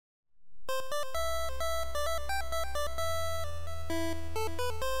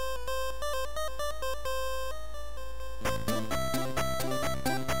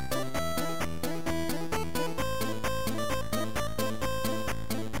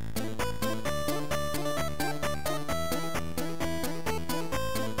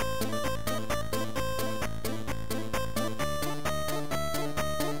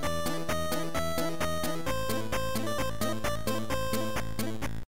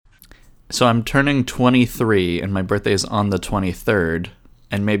So I'm turning 23, and my birthday is on the 23rd.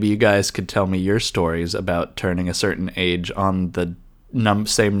 And maybe you guys could tell me your stories about turning a certain age on the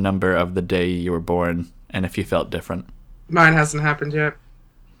same number of the day you were born, and if you felt different. Mine hasn't happened yet.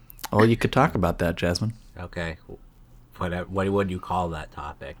 Well, you could talk about that, Jasmine. Okay. What would you call that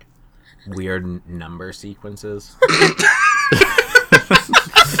topic? Weird number sequences?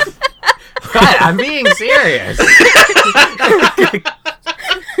 What? I'm being serious.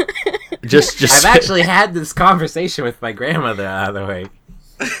 I've actually had this conversation with my grandmother the other week.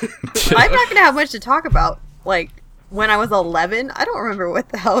 I'm not gonna have much to talk about. Like, when I was 11, I don't remember what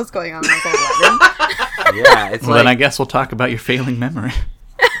the hell was going on when I was 11. Yeah, it's then I guess we'll talk about your failing memory.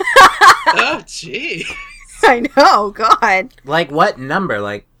 Oh, gee. I know, God. Like, what number?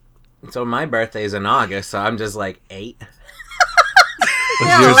 Like, so my birthday's in August, so I'm just like 8.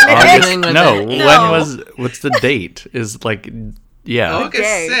 Was yours August? No. What's the date? Is like, yeah. August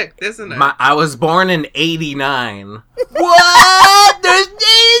 6th, isn't it? I was born in 89. What? There's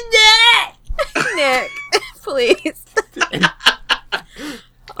that? Nick, please.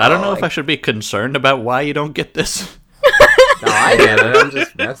 I don't know if I should be concerned about why you don't get this. No, I get it. I'm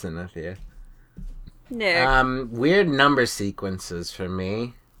just messing with you. Nick. Weird number sequences for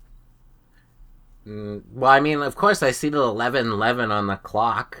me. Well, I mean, of course, I see the 11:11 on the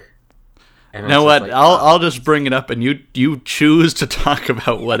clock. You know what? Like, I'll just bring it up, and you choose to talk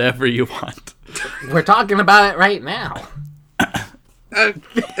about whatever you want. We're talking about it right now.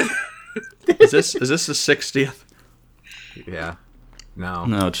 Is this the 60th? Yeah. No.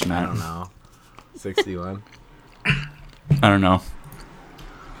 No, it's not. I don't know. 61. I don't know.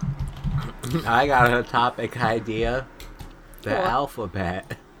 I got a topic idea. The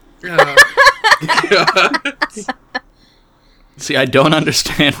alphabet. See, I don't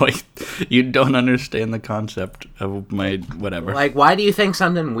understand why you don't understand the concept of my whatever. Like, why do you think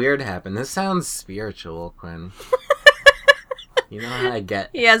something weird happened? This sounds spiritual, Quinn. You know how I get.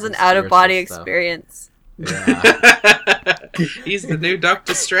 He has an out-of-body experience. Yeah. He's the new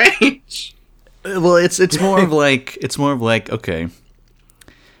Doctor Strange. Well, it's more of like okay, I'm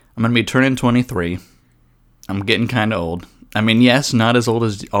gonna be turning 23. I'm getting kind of old. I mean, yes, not as old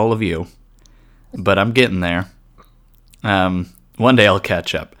as all of you, but I'm getting there. One day I'll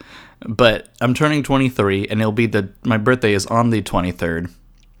catch up. But I'm turning 23, and it'll be my birthday is on the 23rd,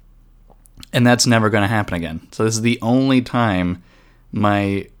 and that's never going to happen again. So this is the only time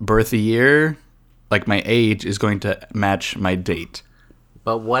my birth year, like my age, is going to match my date.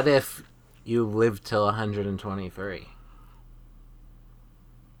 But what if you live till 123?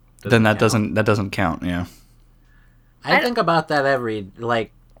 Then that doesn't count. Yeah. I think about that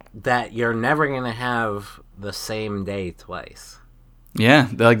that you're never going to have the same day twice. Yeah,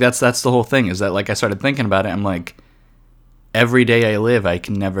 like that's the whole thing, is that like I started thinking about it, I'm like, every day I live I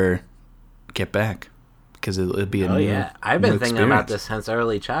can never get back because it'll be a new yeah. I've been thinking experience. about this since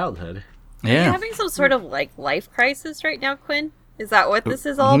early childhood. Yeah. Are you having some sort of like life crisis right now, Quinn? Is that what this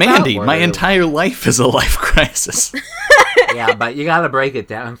is all Mandy, about? my entire life is a life crisis. Yeah, but you got to break it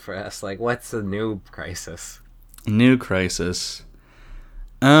down for us. Like, what's the new crisis? New crisis.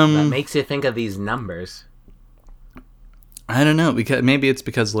 That makes you think of these numbers. I don't know, because maybe it's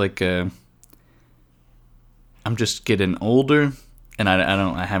because like I'm just getting older, and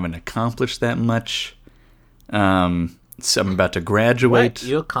I haven't accomplished that much. So I'm about to graduate. What?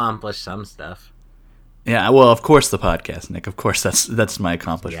 You accomplished some stuff. Yeah, well, of course the podcast, Nick. Of course, that's my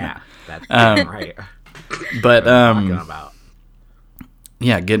accomplishment. Yeah, that's right. But talking about.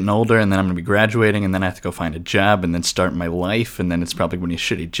 Yeah, getting older, and then I'm gonna be graduating, and then I have to go find a job, and then start my life, and then it's probably gonna be a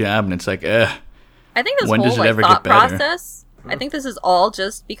shitty job, and it's like, I think this when whole does it like ever thought get better? process. I think this is all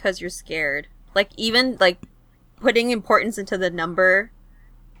just because you're scared. Like, even like putting importance into the number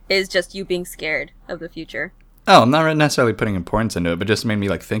is just you being scared of the future. Oh, I'm not necessarily putting importance into it, but just made me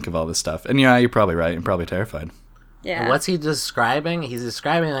like think of all this stuff. And yeah, you're probably right. I'm probably terrified. Yeah. And what's he describing? He's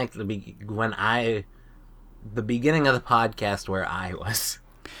describing like the beginning of the podcast where I was.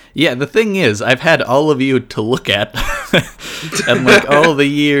 Yeah, the thing is, I've had all of you to look at, and like all the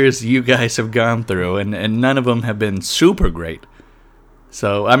years you guys have gone through, and none of them have been super great.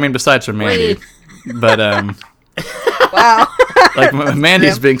 So, I mean, besides from Mandy, but Wow. like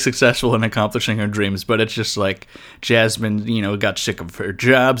Mandy's being successful in accomplishing her dreams, but it's just like Jasmine, got sick of her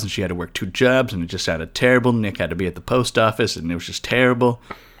jobs, and she had to work 2 jobs, and it just sounded terrible. Nick had to be at the post office, and it was just terrible.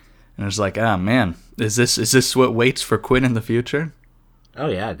 And it's like, man, is this what waits for Quinn in the future? Oh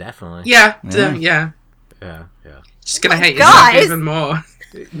yeah, definitely. Yeah. Yeah. Just gonna hate yourself even more.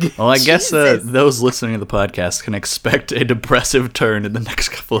 Well, I guess those listening to the podcast can expect a depressive turn in the next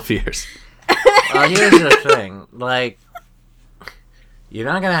couple of years. Here's the thing. Like, You're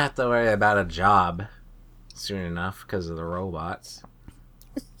not gonna have to worry about a job soon enough because of the robots.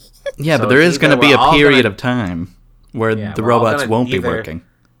 Yeah, So but there it's is going to either be we're a all period gonna- of time where Yeah, the we're all robots gonna won't be either- working.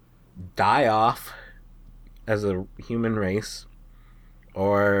 Die off as a human race,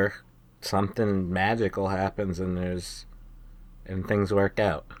 or something magical happens and things work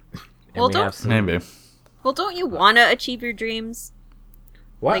out. And Well, we don't- have some- Maybe. Well, don't you want to achieve your dreams?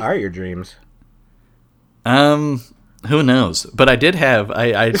 What like- are your dreams? Who knows? But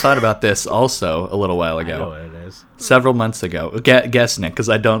I thought about this also a little while I know ago. what it is. Several months ago. Guess, Nick, because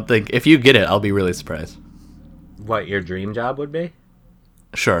I don't think... If you get it, I'll be really surprised. What your dream job would be?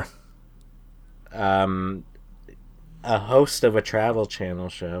 Sure. A host of a travel channel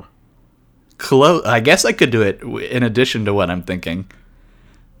show. I guess I could do it in addition to what I'm thinking.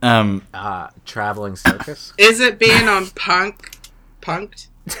 Traveling circus. Is it being on Punked?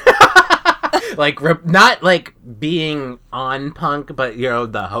 Like not like being on Punk, but you're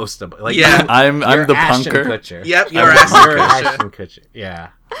the host of like. Yeah. I'm you're the Ashton punker. Kutcher. Yep, you're You're Ashton Ashton Kutcher. Kutcher. Yeah.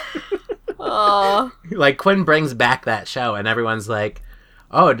 Oh, Like Quinn brings back that show, and everyone's like,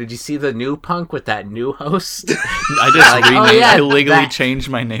 "Oh, did you see the new Punk with that new host?" I just Like, renamed, oh, yeah, I legally that- changed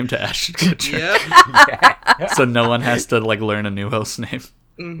my name to Ashton Kutcher. Yep. So no one has to like learn a new host name.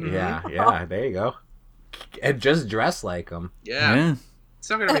 Mhm. Yeah. There you go. And just dress like him Yeah. It's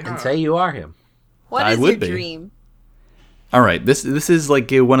not gonna be and hard. say you are him. what I is would your be. dream? All right. This is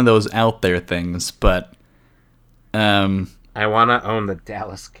like one of those out there things, but I want to own the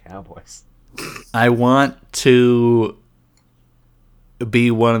Dallas Cowboys. I want to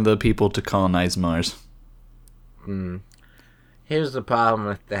be one of the people to colonize Mars. Here's the problem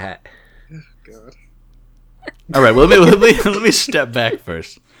with that. God. All right. Well, let me step back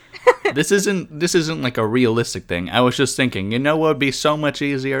first. This isn't like a realistic thing. I was just thinking, you know what would be so much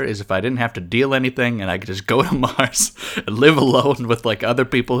easier is if I didn't have to deal anything and I could just go to Mars and live alone with like other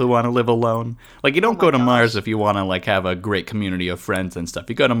people who want to live alone. Like you don't go to Mars if you want to like have a great community of friends and stuff.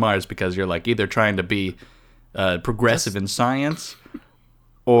 You go to Mars because you're like either trying to be progressive in science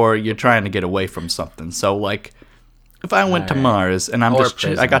or you're trying to get away from something. So like if I went to Alright. Mars and I'm Or just I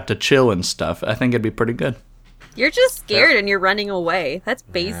prison. got to chill and stuff, I think it'd be pretty good. You're just scared and you're running away. That's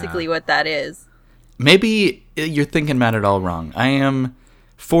basically what that is. Maybe you're thinking about it all wrong. I am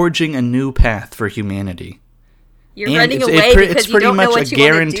forging a new path for humanity. You're And running it's, away because it's you pretty don't know much what a you want to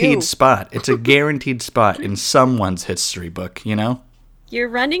guaranteed do. spot. It's a guaranteed spot in someone's history book, you know? You're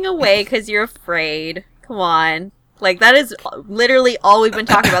running away because you're afraid. Come on. Like, that is literally all we've been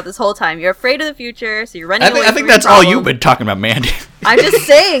talking about this whole time. You're afraid of the future, so you're running away I from think your that's all problem. you've been talking about, Mandy. I'm just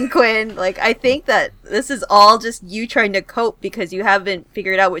saying, Quinn. Like, I think that this is all just you trying to cope because you haven't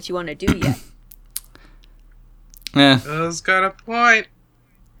figured out what you want to do yet. Bill's got a point.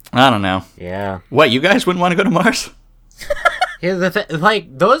 I don't know. Yeah. What, you guys wouldn't want to go to Mars? Here's the thing,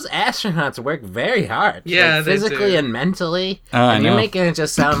 like those astronauts work very hard. Yeah, like, they physically do. and mentally. Oh, I and know. you're making it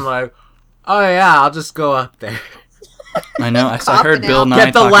just sound like, oh yeah, I'll just go up there, I know. I heard Copping Bill out. Nye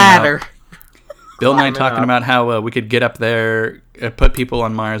get the talking ladder. About, Bill Nye Climbing talking up. about how we could get up there, put people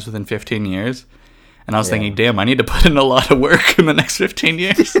on Mars within 15 years. And I was Yeah. thinking, damn, I need to put in a lot of work in the next 15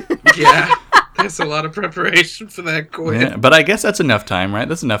 years. Yeah. There's a lot of preparation for that, Quinn. Yeah, but I guess that's enough time, right?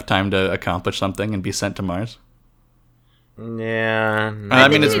 That's enough time to accomplish something and be sent to Mars. Yeah. I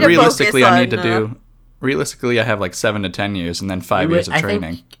think mean, you it's need to realistically, focus I need to on, do. Realistically, I have like 7 to 10 years and then 5 years of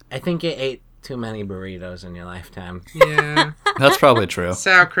training. I think you ate too many burritos in your lifetime. Yeah. That's probably true.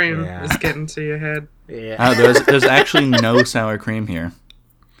 Sour cream Yeah. is getting to your head. Yeah. There's actually no sour cream here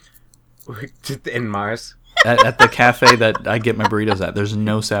In Mars. at the cafe that I get my burritos at. There's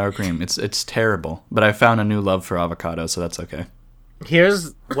no sour cream. It's terrible. But I found a new love for avocado, so that's okay.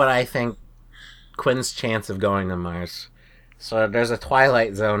 Here's what I think Quinn's chance of going to Mars. So there's a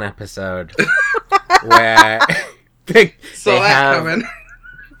Twilight Zone episode where Saw that coming.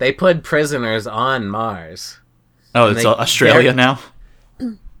 they put prisoners on Mars. Oh, And it's they- Australia they're- now.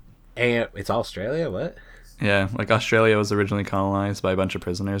 And it's Australia? What? Yeah, like Australia was originally colonized by a bunch of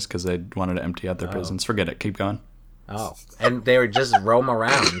prisoners because they wanted to empty out their prisons. Forget it. Keep going. Oh. And they would just roam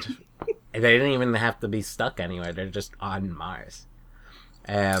around. And they didn't even have to be stuck anywhere. They're just on Mars.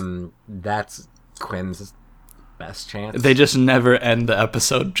 That's Quinn's best chance. They just never end the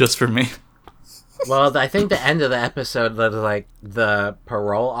episode just for me. Well, I think the end of the episode was like the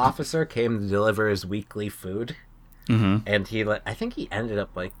parole officer came to deliver his weekly food, and I think he ended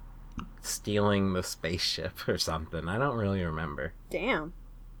up like stealing the spaceship or something. I don't really remember. Damn.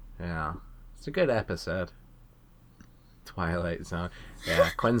 Yeah, it's a good episode. Twilight Zone. Yeah,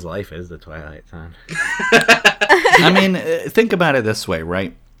 Quinn's life is the Twilight Zone. I mean, think about it this way,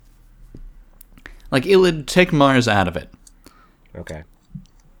 right? Like, it would take Mars out of it. Okay.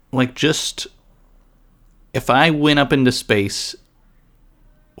 like, just if I went up into space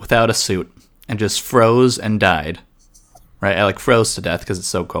without a suit and just froze and died, right? I like froze to death because it's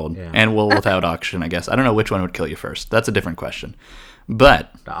so cold, and well, without oxygen, I guess. I don't know which one would kill you first. That's a different question.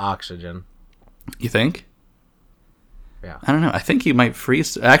 But The oxygen. you think? Yeah. I don't know. I think you might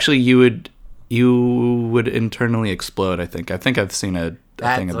freeze. Actually, you would internally explode. I think. I've seen a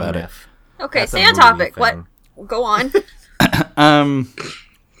thing about it. Okay, That's a stay on movie topic. What? thing. Go on.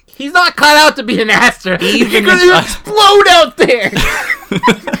 He's not cut out to be an astronaut. Even You're gonna if- explode out there.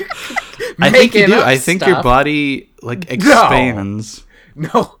 I think you Making do. up I think your stuff. body like expands.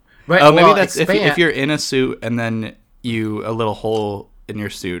 No. But, Oh, maybe well, that's if expand- you're in a suit and then a little hole in your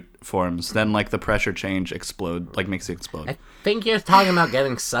suit forms, then like the pressure change makes it explode. I think you're talking about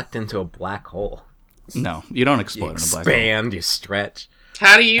getting sucked into a black hole. No, you don't You explode in a black hole. expand, you stretch.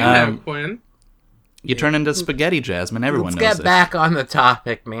 How do you know, Quinn? You turn into spaghetti, Jasmine. Everyone Let's knows get this. back on the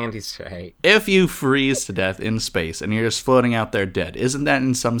topic. Mandy's right. If you freeze to death in space and you're just floating out there dead, isn't that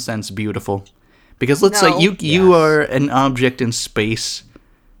in some sense beautiful? Because let's No. say you Yes. are an object in space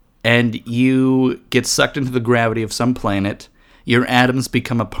and you get sucked into the gravity of some planet. Your atoms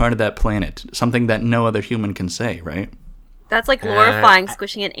become a part of that planet, something that no other human can say, right? That's like glorifying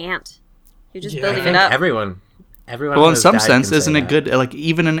squishing an ant. You're just Yeah. building I it think up. everyone Well, who in has some died sense, can isn't say it that. good? Like,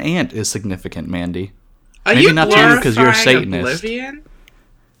 even an ant is significant, Mandy. Are Maybe you not to you, 'cause you're a glorifying Satanist. Oblivion?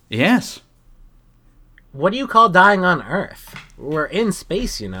 Yes. What do you call dying on Earth? We're in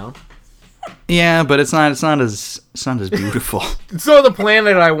space, you know. Yeah, but it's not as beautiful. It's not the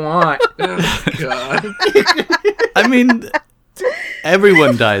planet I want. Oh, God. I mean,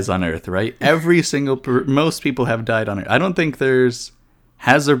 everyone dies on Earth, right? Every single most people have died on Earth. I don't think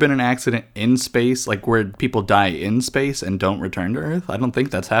has there been an accident in space, like where people die in space and don't return to Earth? I don't think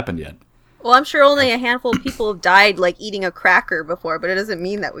that's happened yet. Well, I'm sure only a handful of people have died like eating a cracker before, but it doesn't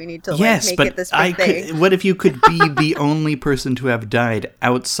mean that we need to Yes, make but it this big thing. what if you could be the only person to have died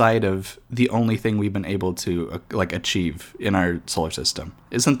outside of the only thing we've been able to achieve in our solar system?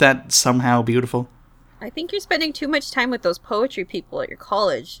 Isn't that somehow beautiful? I think you're spending too much time with those poetry people at your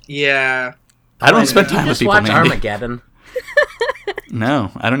college. Yeah. I don't spend time with Just people, watch Mandy. Armageddon.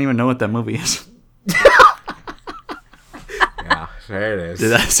 No, I don't even know what that movie is. Yeah, there it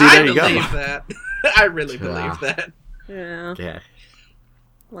is. See, there you believe go. that. I really Yeah. believe that. Yeah. Yeah.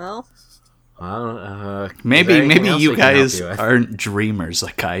 Well, Well, Maybe you with? guys aren't dreamers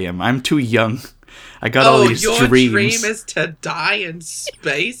like I am. I'm too young. I got all these your dreams. dream is to die in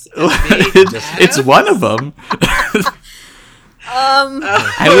space? And it's one of them.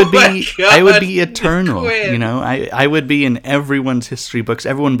 I would be eternal. Quinn. You know, I would be in everyone's history books.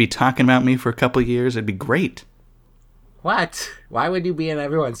 Everyone would be talking about me for a couple of years. It'd be great. What? Why would you be in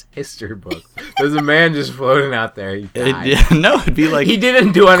everyone's history book? There's a man just floating out there. He died. No, it'd be like He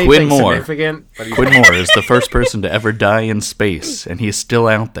didn't do anything Quinn Moore. significant. But he Quinn Moore is the first person to ever die in space, and he's still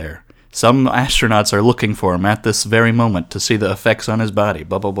out there. Some astronauts are looking for him at this very moment to see the effects on his body.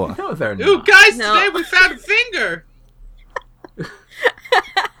 Blah blah blah. No, they're Ooh, not. guys, No. today we found a finger.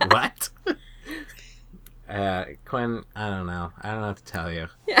 What? Quinn, I don't know. I don't know what to tell you.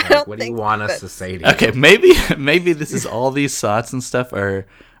 I Like, don't what do you think want us to that's- say to you? Okay, maybe this is all these thoughts and stuff are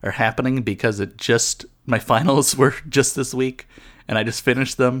happening because my finals were just this week and I just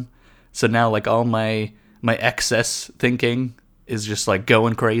finished them. So now like all my excess thinking is just like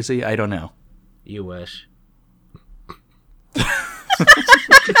going crazy. I don't know. You wish.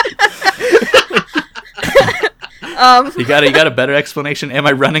 You got a better explanation? Am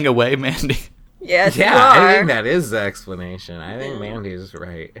I running away, Mandy? yes, Yeah, you I are. think that is the explanation. I think Mandy's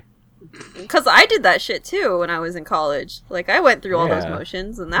right. Because I did that shit too when I was in college. Like, I went through all those Yeah.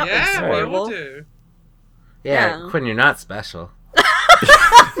 motions, and that was Yeah, we all horrible. do. Yeah, Yeah. Quinn, you're not special.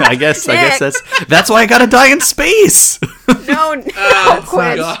 I guess Nick. that's why I gotta die in space. No, no, Oh,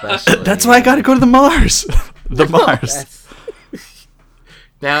 Quinn. God. Special That's why I gotta go to the Mars. The Mars. That's-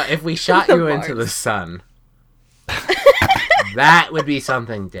 Now, if we shot The you into the Mars. sun, that would be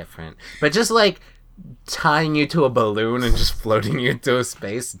something different. But just like tying you to a balloon and just floating you into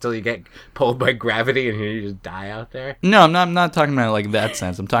space until you get pulled by gravity and you just die out there. No, I'm not talking about like that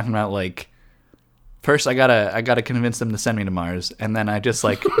sense. I'm talking about like first I gotta convince them to send me to Mars, and then I just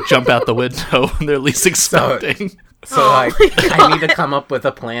like jump out the window when they're least expecting. So Oh like, my I need to come up with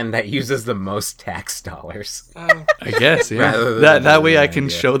a plan that uses the most tax dollars. Oh, I guess, yeah. Rather than That way I an can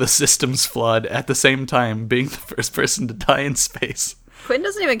idea. show the system's flawed at the same time being the first person to die in space. Quinn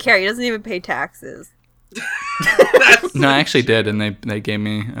doesn't even care. He doesn't even pay taxes. that's No, I actually did, and they gave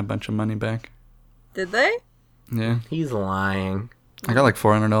me a bunch of money back. Did they? Yeah, He's lying. I got like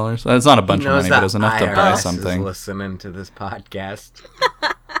 $400. It's not a bunch He of knows money, that but it was enough to buy IRS is something. listening to this podcast.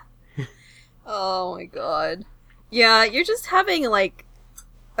 Oh my god. Yeah, you're just having like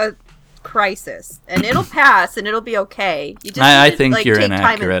a crisis, and it'll pass, and it'll be okay. You just I need to, think like, you're take time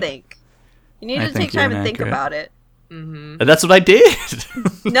inaccurate. and think. You need I to think take time you're and think inaccurate. about it. That's what I did.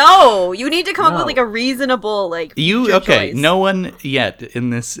 No, you need to come up No. with like a reasonable like. You future okay? choice. No one yet in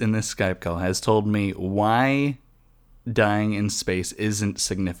this Skype call has told me why dying in space isn't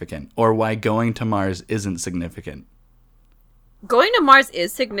significant, or why going to Mars isn't significant. Going to Mars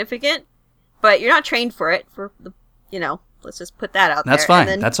is significant, but you're not trained for it. For the, let's just put that out That's there. fine. And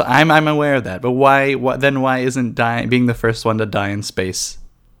then, That's I'm aware of that. But why? Then why isn't being the first one to die in space?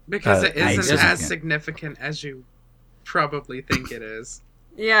 Because it isn't significant. as significant as you probably think it is.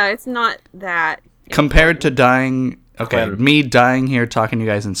 yeah, it's not that. Compared to dying, okay, Quinn. me dying here talking to you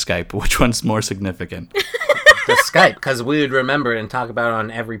guys in Skype, which one's more significant? The Skype, because we would remember it and talk about it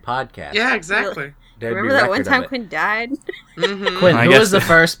on every podcast. Yeah, exactly. There'd be Remember that one record of time it. Quinn died? Quinn, I who guess was the that-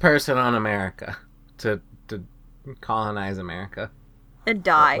 first person on America to colonize America? And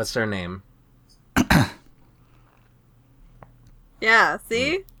died. What's their name? Yeah,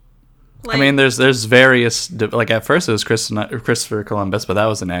 see? I mean, there's various like at first it was Christopher Columbus, but that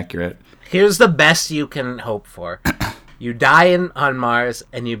was inaccurate. Here's the best you can hope for. You die on Mars,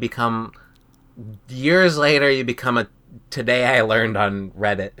 and you become... Years later, you become a Today I Learned on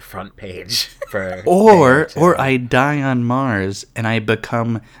Reddit front page. For Or I die on Mars and I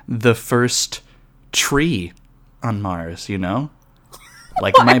become the first tree on Mars, you know?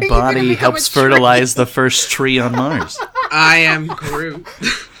 Like my are you gonna body become helps a tree? fertilize the first tree on Mars. I am Groot.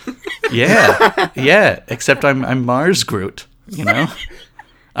 Yeah, except I'm Mars Groot, you know?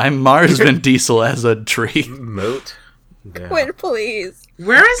 I'm Mars Vin Diesel as a tree. Moot. Yeah. Quinn, please.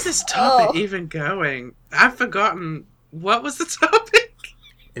 Where is this topic Oh. even going? I've forgotten. What was the topic?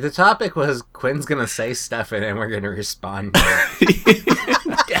 The topic was Quinn's gonna say stuff and then we're gonna respond to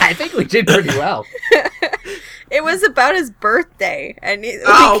it. I think we did pretty well. It was about his birthday, and it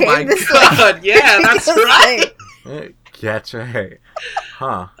Oh became my this, god, yeah, that's this right. thing. That's right.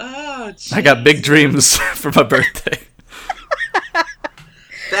 Huh. Oh, I got big dreams for my birthday.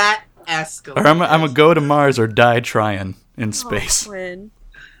 that escalated. Or I'm gonna go to Mars or die trying in space. Oh, Quinn.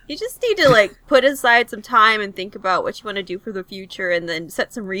 You just need to like put aside some time and think about what you want to do for the future, and then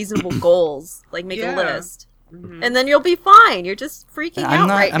set some reasonable goals. Like make Yeah. a list, and then you'll be fine. You're just freaking out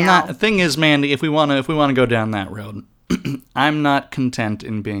right now. The thing is, Mandy, if we wanna go down that road, I'm not content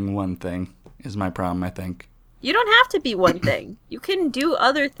in being one thing. Is my problem, I think. You don't have to be one thing. You can do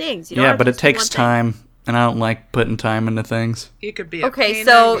other things. You don't Yeah, have but to it just do takes one thing. time, and I don't like putting time into things. You could be a Okay,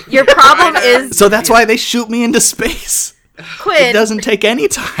 painter, so you could your be a problem writer. is- So that's why they shoot me into space. It Quinn, doesn't take any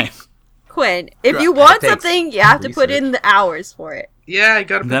time. Quinn, if you It want takes something, you have to put in research. the hours for it. Yeah, you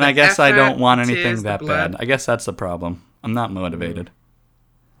gotta put Then the I guess I effort, don't want the anything tears, the that blood. bad. I guess that's the problem. I'm not motivated.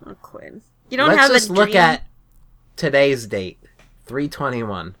 Oh, Quinn, you don't Let's have just a look dream? at today's date.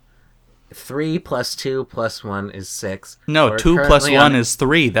 3/21. 3 plus 2 plus 1 is 6. No, We're 2 plus currently 1 on- is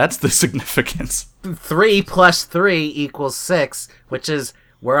 3. That's the significance. 3 plus 3 equals 6, which is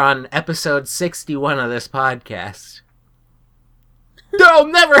we're on episode 61 of this podcast. That'll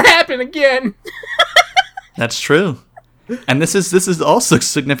never happen again. That's true. And this is also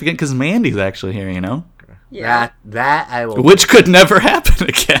significant because Mandy's actually here, you know? Yeah. That I will. Which could never happen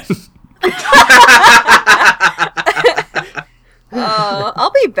again.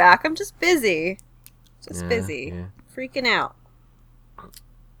 I'll be back. I'm just busy. Just Yeah, busy. yeah. Freaking out. Well,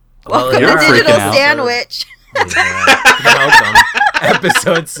 Welcome you're to freaking Digital out. Sandwich. Welcome.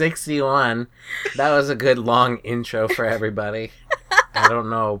 Episode 61. That was a good long intro for everybody. I don't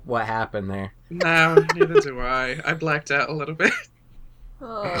know what happened there. No, neither do I. I blacked out a little bit.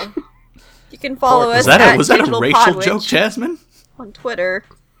 Oh. You can follow us Was that at was that a Digital racial Podwitch joke, Jasmine? on Twitter.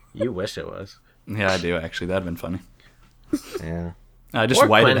 You wish it was. Yeah, I do actually. That'd been funny. Yeah. I just Or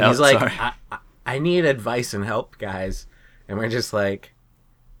whited Quinn, out. he's like, Sorry. I need advice and help, guys. And we're just like,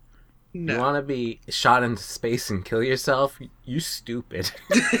 No. you want to be shot into space and kill yourself? You stupid.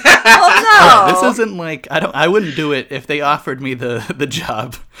 Oh no! This isn't like I wouldn't do it if they offered me the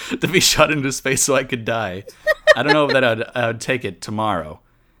job to be shot into space so I could die. I don't know that I would take it tomorrow,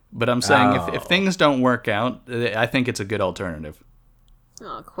 but I'm saying if Oh. things don't work out, I think it's a good alternative.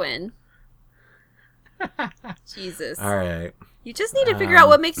 Oh, Quinn. Jesus. All right. You just need to figure out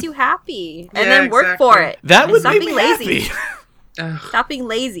what makes you happy, and Yeah, then work exactly. for it. That And would stop make being me lazy. happy. Ugh. Stop being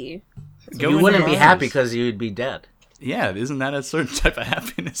lazy. Go You into wouldn't be Mars. happy because you'd be dead. Yeah, isn't that a certain type of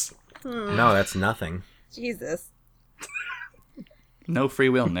happiness? No, that's nothing. Jesus. No free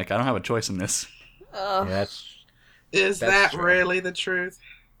will, Nick. I don't have a choice in this. Ugh. Yeah, that's Is That's that true. really the truth?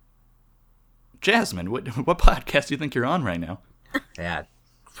 Jasmine, what podcast do you think you're on right now? yeah.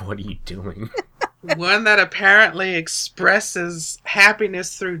 What are you doing? One that apparently expresses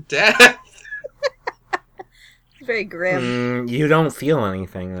happiness through death. Very grim. You don't feel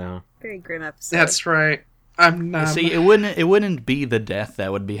anything, though. Very grim episode. That's right. I'm numb. See, it wouldn't be the death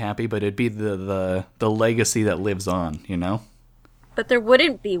that would be happy, but it'd be the legacy that lives on, you know? But there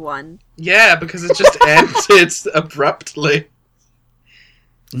wouldn't be one. Yeah, because it just ends abruptly.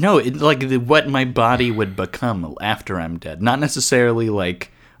 No, what my body would become after I'm dead. Not necessarily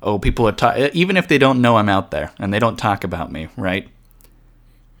like, oh, people are even if they don't know I'm out there and they don't talk about me, right?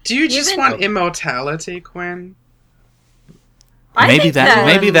 Do you just want immortality, Quinn? Maybe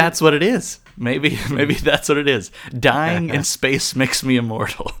that's what it is. Maybe that's what it is. Dying in space makes me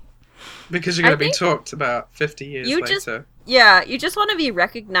immortal. Because you're going to be talked about 50 years later. You just want to be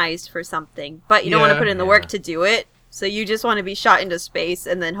recognized for something, but you don't want to put in the work to do it. So you just want to be shot into space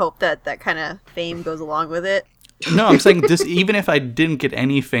and then hope that kind of fame goes along with it. No, I'm saying this. Even if I didn't get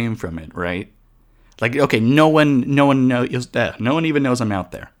any fame from it, right? Like, okay, no one knows. No one even knows I'm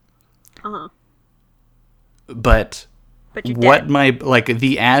out there. But you're what dead.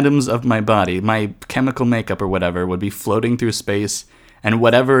 the atoms of my body, my chemical makeup or whatever, would be floating through space, and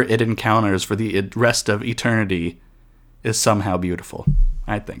whatever it encounters for the rest of eternity is somehow beautiful.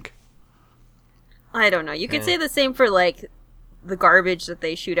 I think. I don't know. You could say the same for like the garbage that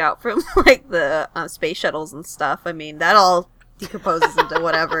they shoot out from like the space shuttles and stuff. I mean, that all decomposes into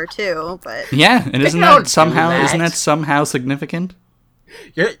whatever too. But yeah, and isn't that somehow significant?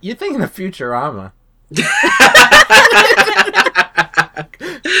 You're thinking of Futurama.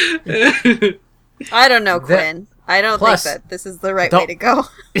 I don't know, Quinn. I don't think that this is the right way to go.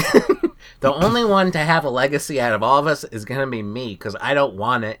 The only one to have a legacy out of all of us is going to be me, because I don't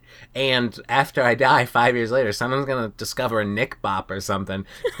want it. And after I die 5 years later, someone's going to discover a Nick Bop or something.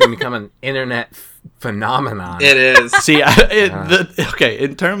 It's going to become an internet phenomenon. It is. See, okay,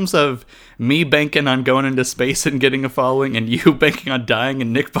 in terms of me banking on going into space and getting a following, and you banking on dying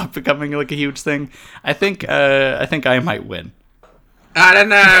and Nick Bop becoming like a huge thing, I think I might win. I don't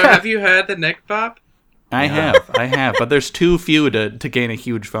know. Have you heard the Nick Bop? I have, but there's too few to gain a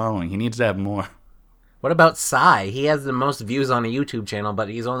huge following. He needs to have more. What about Psy? He has the most views on a YouTube channel, but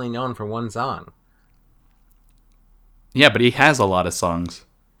he's only known for one song. Yeah, but he has a lot of songs.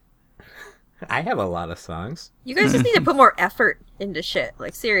 I have a lot of songs. You guys just need to put more effort into shit.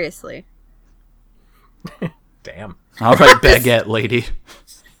 Like, seriously. Damn. All right, baguette lady.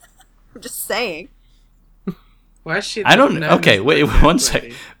 I'm just saying. Why is she? I don't. Okay, wait one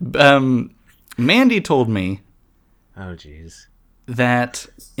sec. Mandy told me. Oh, jeez. That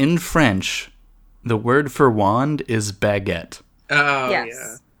in French, the word for wand is baguette. Oh,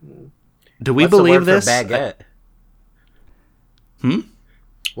 yes. Yeah. Do we What's believe the word this? For baguette?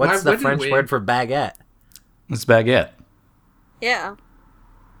 What's the French word for baguette? It's baguette. Yeah.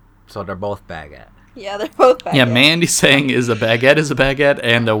 So they're both baguette. Yeah, they're both baguette. Yeah, Mandy's saying is a baguette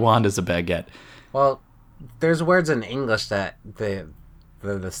and a wand is a baguette. Well, there's words in English that they're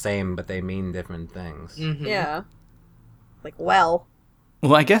the same, but they mean different things. Mm-hmm. Yeah. Like, well.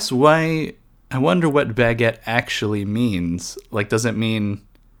 Well, I guess why... I wonder what baguette actually means. Like, does it mean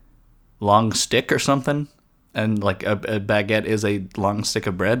long stick or something? And, like, a baguette is a long stick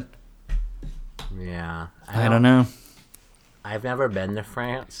of bread? Yeah. I don't know. I've never been to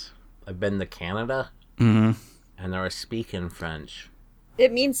France. I've been to Canada. Mm-hmm. And they were speaking French.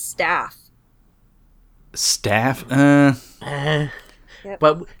 It means staff. Staff? Yep.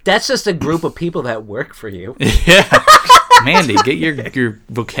 But that's just a group of people that work for you. Yeah. Mandy, get your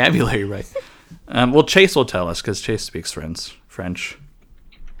vocabulary right. Well, Chase will tell us, because Chase speaks French.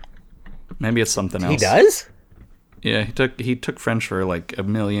 Maybe it's something else. He does? Yeah, he took French for like a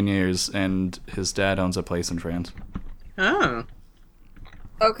million years, and his dad owns a place in France. Oh.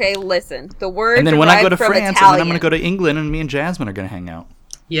 Okay, listen. The word And then when I go to from France, Italian, and then I'm going to go to England, and me and Jasmine are going to hang out.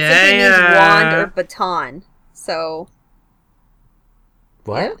 Yeah. simply means wand or baton. So,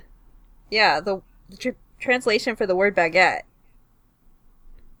 What? yeah, the translation for the word baguette.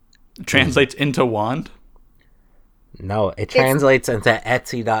 Translates into wand? No, it translates into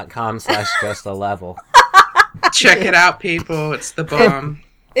Etsy.com/just-a-level. Check it out, people. It's the bomb.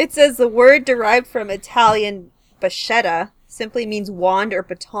 It says the word derived from Italian bascetta simply means wand or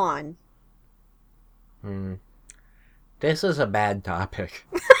baton. This is a bad topic.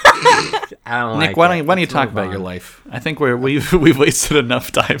 I don't Nick, like why it. don't you Let's talk move about on. your life? I think we've wasted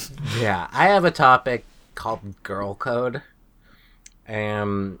enough time. Yeah, I have a topic called girl code.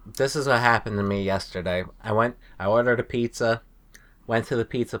 And this is what happened to me yesterday. I ordered a pizza, went to the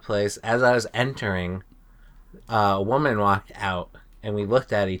pizza place. As I was entering, a woman walked out, and we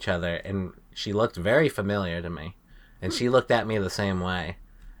looked at each other, and she looked very familiar to me. And she looked at me the same way.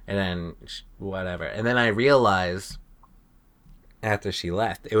 And then whatever. And then I realized after she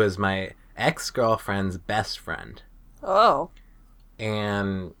left, it was my ex-girlfriend's best friend. Oh.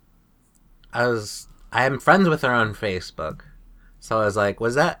 And I'm friends with her on Facebook. So I was like,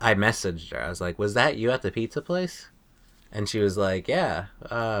 I messaged her. I was like, was that you at the pizza place? And she was like, yeah,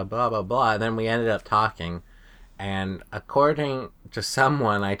 blah, blah, blah. And then we ended up talking. And according to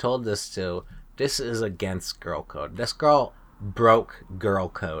someone I told this to, this is against girl code. This girl broke girl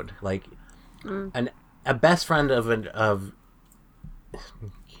code. Like, a best friend of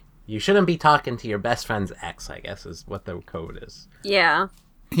you shouldn't be talking to your best friend's ex, I guess, is what the code is. Yeah.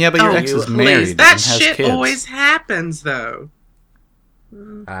 Yeah, but your ex is married That and has shit kids. always happens, though.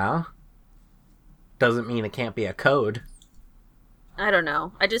 Doesn't mean it can't be a code. I don't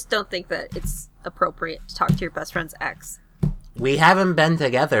know. I just don't think that it's appropriate to talk to your best friend's ex. We haven't been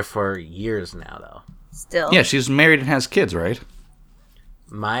together for years now, though. Still. Yeah, she's married and has kids, right?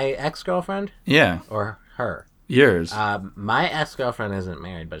 My ex-girlfriend? Yeah, Or her? yours. My ex-girlfriend isn't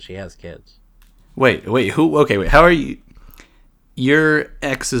married, but she has kids. Wait, who? Okay, wait. How are you? Your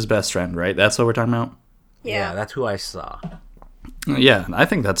ex's best friend, right? That's what we're talking about. Yeah, that's who I saw. Yeah, I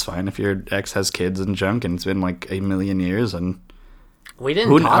think that's fine if your ex has kids and junk, and it's been like a million years, and We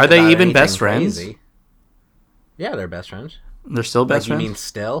didn't talk are they about even anything best friends? crazy. Yeah, they're best friends. they're still best You friends. mean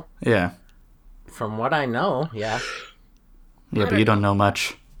still? Yeah, From what I know, yeah. yeah, but you don't know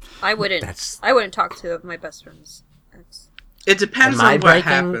much. I wouldn't. That's- I wouldn't talk to my best friend's ex. It depends Am I on what breaking-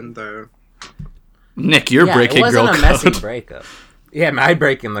 happened, though. Nick, you're Yeah, breaking it wasn't girl a messy code. breakup. Yeah, my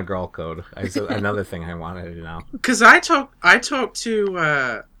breaking the girl code. Another thing I wanted to know. Because I talked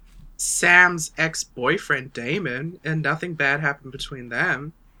to Sam's ex-boyfriend, Damon, and nothing bad happened between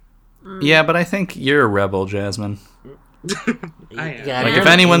them. Yeah, but I think you're a rebel, Jasmine. I am. Yeah, Like, they're if in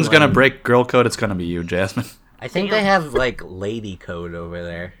anyone's gonna England. break girl code, it's gonna be you, Jasmine. I think they have like lady code over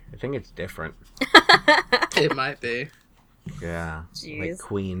there. I think it's different. It might be. Yeah, Jeez. like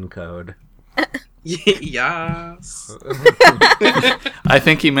queen code. Yes. I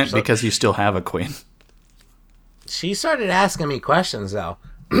think he meant because you still have a queen. She started asking me questions though,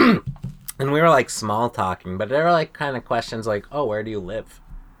 and we were like small talking, but they were like kind of questions like, "Oh, where do you live?"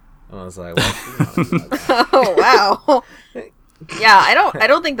 And I was like, "Well, you know, about that." Oh wow. Yeah, I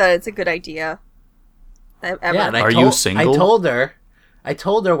don't think that it's a good idea. Ever. Yeah, and Are you single? I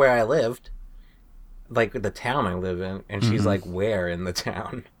told her where I lived, like the town I live in, and she's like, "Where in the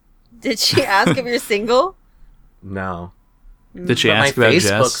town?" Did she ask if you're single? No, Did she but ask my about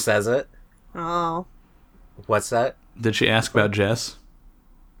Facebook Jess? says it. Oh. What's that, Did she ask about Jess?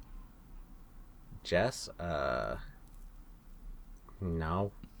 Jess?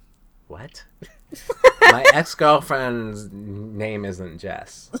 No. What? My ex-girlfriend's name isn't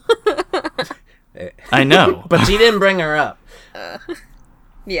Jess. I know. But she didn't bring her up.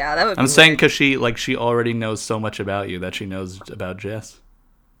 Yeah, that would be I'm saying because she already knows so much about you that she knows about Jess.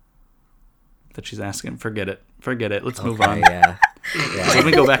 That she's asking. Forget it. Let's move on. Yeah. Let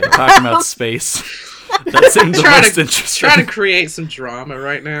me go back to talking about space. That seems the most interesting. Try to create some drama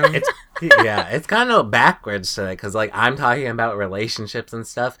right now. It's kind of backwards today because like I'm talking about relationships and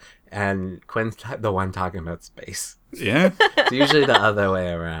stuff, and Quinn's the one talking about space. Yeah. It's usually the other way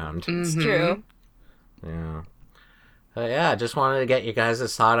around. It's true. Yeah. But yeah, I just wanted to get you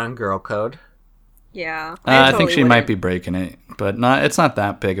guys' thought on girl code. Yeah. I think totally she might wouldn't. be breaking it, but it's not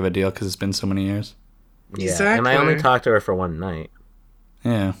that big of a deal because it's been so many years. Yeah. And I only Exactly. talked to her for one night.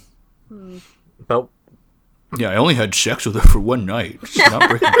 Yeah. But Yeah, I only had sex with her for one night. She's not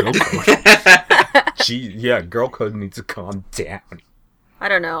breaking girl code. girl code needs to calm down. I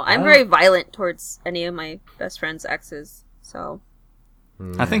don't know. I'm very violent towards any of my best friend's exes. So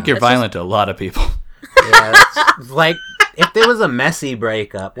I think you're That's just- violent to a lot of people. Yeah, it's like if there was a messy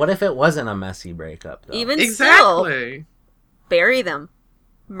breakup, what if it wasn't a messy breakup though? even still, Exactly. bury them,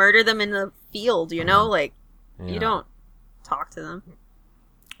 murder them in the field. You know, like Yeah. you don't talk to them.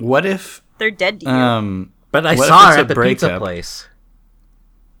 What if They're dead to you. But I What if saw it's her a at the pizza breakup? place.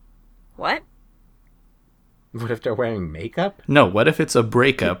 What? What if they're wearing makeup? no? What if it's a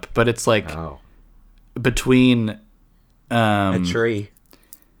breakup, but it's like Oh, between a tree.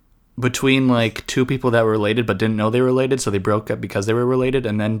 between like two people that were related but didn't know they were related, so they broke up because they were related,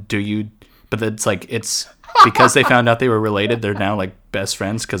 and then but it's like it's because they found out they were related, they're now like best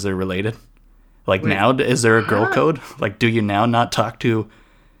friends because they're related. Like now, is there a girl code? Like, do you now not talk to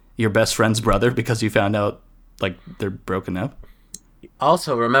your best friend's brother because you found out like they're broken up?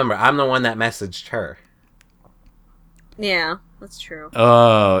 Also, remember, I'm the one that messaged her. Yeah, that's true.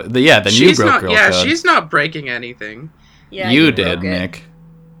 Oh, then you She's broke not. girl Yeah, code. she's not breaking anything. Yeah, you broke did, it. Nick.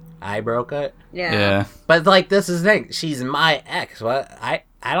 I broke it. Yeah. But like, this is the thing. She's my ex. What? I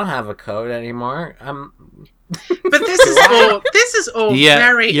don't have a code anymore. But this is all Yeah,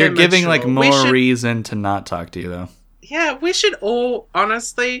 very you're immature. giving like We more should- reason to not talk to you though. Yeah, we should all,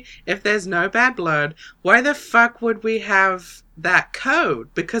 honestly, if there's no bad blood, why the fuck would we have that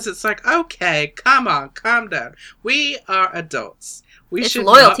code? Because it's like, okay, come on, calm down. We are adults. We It's should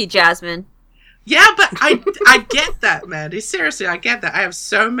loyalty, not- Jasmine. Yeah, but I get that, Mandy. Seriously, I get that. I have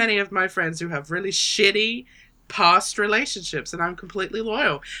so many of my friends who have really shitty past relationships, and I'm completely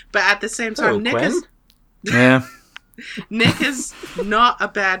loyal. But at the same time, Oh, Nick Quinn? Yeah. Nick is not a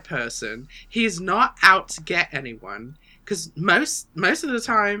bad person. He's not out to get anyone. Because most of the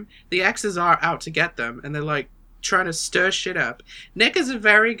time, the exes are out to get them, and they're like trying to stir shit up. Nick is a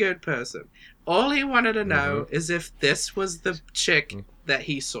very good person. All he wanted to know is if this was the chick that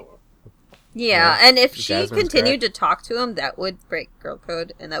he saw. Yeah, Yeah, and if she Jasmine's continued to talk to him, that would break girl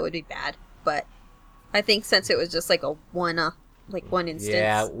code, and that would be bad. But I think since it was just like one instance.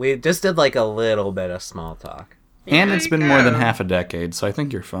 Yeah, we just did like a little bit of small talk. And There it's you been more than go. half a decade, so I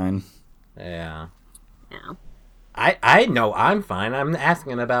think you're fine. Yeah. Yeah. I know I'm fine. I'm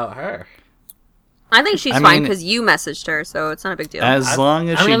asking about her. I think she's I fine mean- because you messaged her, so it's not a big deal. As long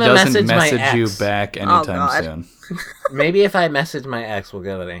as I'm she gonna doesn't message my message you ex. back Oh, anytime God. soon. Maybe if I message my ex, we'll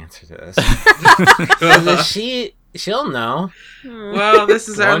get an answer to this. 'Cause if she'll know. Well, this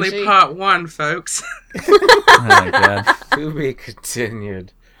is Won't only she? part 1, folks. Oh my god. To be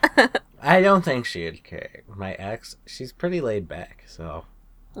continued. I don't think she'd care. My ex, she's pretty laid back, so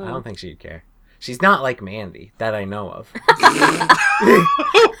I don't think she'd care. She's not like Mandy, that I know of.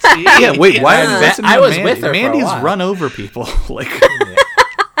 Yeah, wait, why are you Yeah. listening I to was Mandy? with her for a Mandy's while. run over people. Like,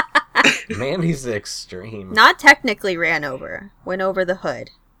 Mandy's extreme. Not technically ran over. Went over the hood.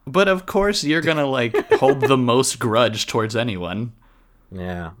 but of course you're gonna like hold the most grudge towards anyone.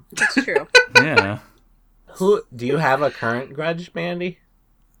 Yeah. That's true. Yeah. Who do you have a current grudge, Mandy?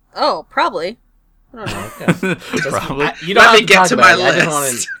 Oh, probably. I don't know. Okay. Probably. You don't Let have me to get talk to about my it. I just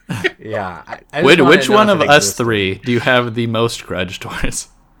list. wanted- yeah. I just Wait, wanted which to know one if of it us existed. three do you have the most grudge towards?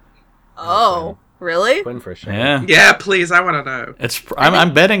 Oh, really? Quinn for sure. Yeah. Yeah, please, I want to know.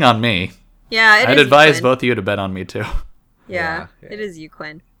 I'm betting on me. Yeah, it I'd is advise you, Quinn. both of you to bet on me too. Yeah, Yeah. it is you,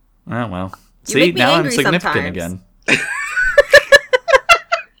 Quinn. Oh well. You See, make me now I'm angry significant sometimes. again.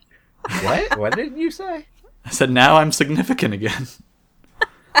 What? What did you say? I said now I'm significant again.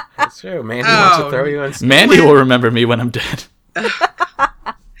 That's true. Mandy wants to Oh. throw you in. Mandy will remember me when I'm dead.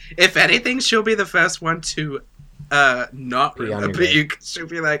 If anything, she'll be the first one to not Be on remember your you. 'Cause she'll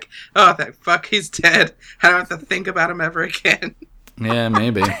be like, oh, that fuck, he's dead. I don't have to think about him ever again. Yeah,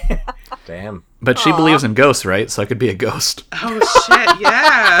 maybe. Damn. But she Aw. believes in ghosts, right? So I could be a ghost. Oh, shit,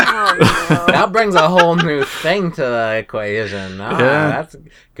 yeah. Oh, no. That brings a whole new thing to the equation. Ah, Yeah. That's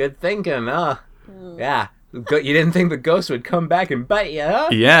good thinking. Yeah. You didn't think the ghost would come back and bite you, huh?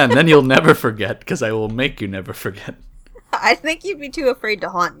 Yeah, and then you'll never forget because I will make you never forget. I think you'd be too afraid to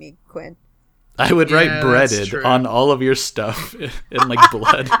haunt me, Quinn. I would Yeah, write that's breaded true. on all of your stuff in like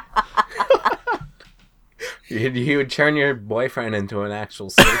blood. He would turn your boyfriend into an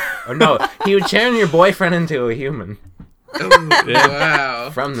actual or no, he would turn your boyfriend into a human Oh, Yeah. wow.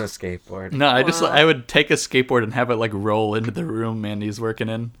 from the skateboard. No, I Wow. I would take a skateboard and have it like roll into the room Mandy's working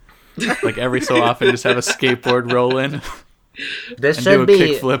in. Like every so often, just have a skateboard roll in This and do should a be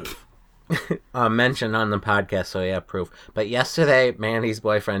kickflip. mentioned on the podcast, so yeah, proof. But yesterday, Mandy's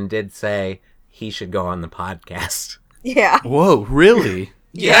boyfriend did say he should go on the podcast. Yeah. Whoa, really?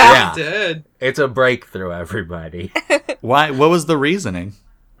 Yeah, Yeah. he did. It's a breakthrough, everybody. Why? What was the reasoning?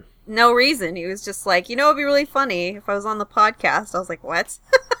 No reason. He was just like, it'd be really funny if I was on the podcast. I was like, what?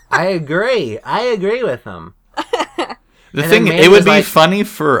 I agree with him. The And thing, then Mandy it would was be like- funny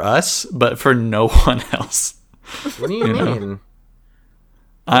for us, but for no one else. What do you You know. mean?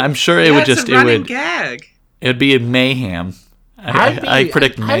 I'm sure it Yeah, would it's just a running gag. it would be mayhem. I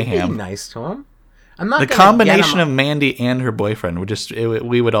predict mayhem. I'd be nice to him. I'm not The gonna get combination him- of Mandy and her boyfriend would just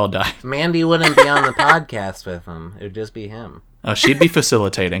we would all die. Mandy wouldn't be on the podcast with him. It would just be him. Oh, she'd be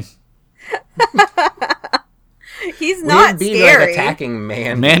facilitating. He's not We'd be scary. like attacking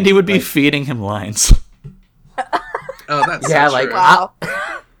Mandy. Mandy would be Like, feeding him lines. Oh, that's Yeah, so like, true. Wow.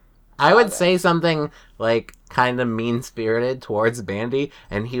 I would say something like kind of mean spirited towards Mandy,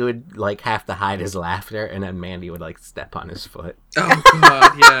 and he would like have to hide his laughter, and then Mandy would like step on his foot. Oh,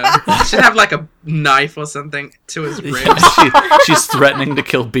 God, yeah. Should have, like, a knife or something to his ribs. Yeah, she's threatening to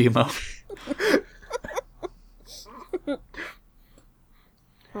kill BMO.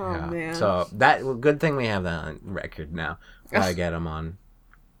 Oh, Yeah. man. So that good thing we have that on record now. Gotta get him on.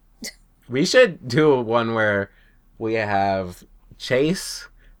 We should do one where we have Chase,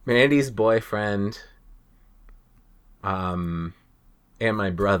 Mandy's boyfriend, and my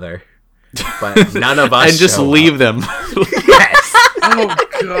brother, but none of us. And just show leave up. them. Yes. Oh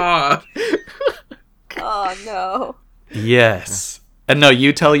god. Oh no. Yes. And no,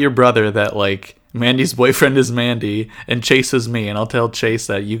 you tell your brother that, like, Mandy's boyfriend is Mandy and Chase is me, and I'll tell Chase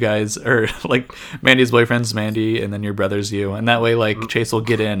that you guys are, like, Mandy's boyfriend's Mandy and then your brother's you. And that way, like, Chase will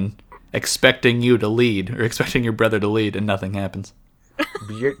get in expecting you to lead, or expecting your brother to lead, and nothing happens.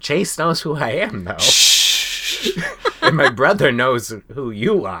 Chase knows who I am, though. Shh. And my brother knows who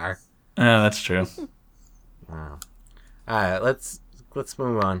you are. Oh, that's true. Wow. Alright, let's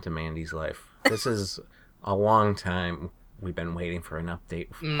move on to Mandy's life. This is a long time we've been waiting for an update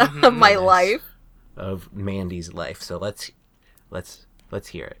Of my life. of Mandy's life. So let's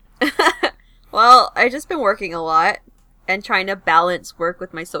hear it. Well, I've just been working a lot and trying to balance work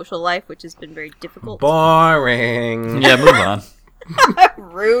with my social life, which has been very difficult. Boring. Yeah, move on.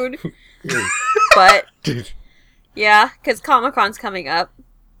 Rude. But yeah, because Comic-Con's coming up.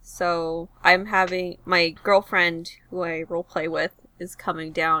 So I'm having my girlfriend, who I roleplay with, is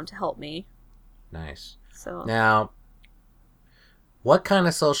coming down to help me. Nice. So Now, what kind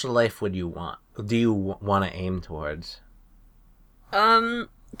of social life would you want? Do you want to aim towards?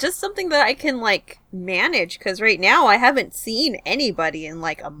 just something that I can like manage, because right now I haven't seen anybody in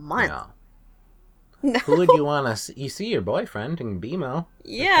like a month. No. No. Who would you want to see? You see your boyfriend in BMO.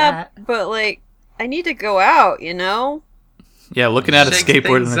 Yeah, but like I need to go out, you know? Yeah, looking at a Shake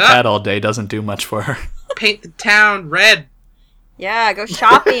skateboard and things a up. cat all day doesn't do much for her. Paint the town red. Yeah, go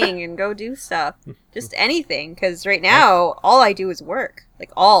shopping and go do stuff. Just anything, because right now all I do is work.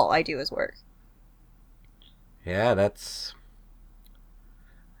 Like all I do is work. Yeah, that's.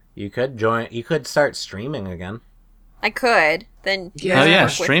 You could join. You could start streaming again. I could. Then you Yeah. guys Oh would yeah, work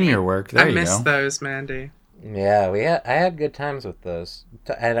with stream me. your work. There I you miss go. those, Mandy. Yeah, I had good times with those,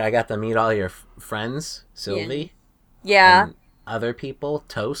 and I got to meet all your friends, Sylvie, Yeah, and other people.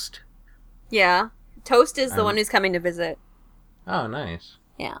 Toast. yeah. Toast is the Um, one who's coming to visit. Oh, nice.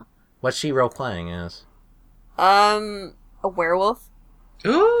 Yeah. What's she role playing as? A werewolf.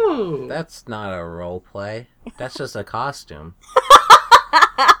 Ooh. That's not a role play. That's just a costume.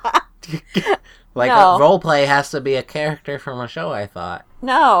 Like No. a role play has to be a character from a show. I thought.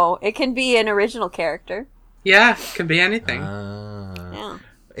 No, it can be an original character. Yeah, could be anything. Yeah.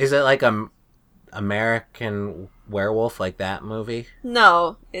 Is it like a American Werewolf, like that movie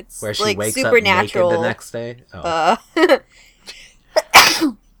No, it's where she like wakes supernatural. up naked the next day? Oh.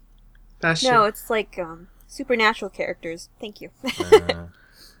 That's No, true. it's like supernatural characters. Thank you.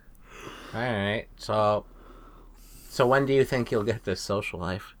 All right. So when do you think you'll get this social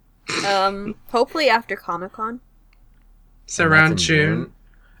life? Hopefully after Comic-Con. It's And around that's in June.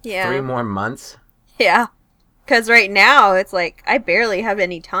 Yeah. 3 more months. Yeah. Because right now it's like I barely have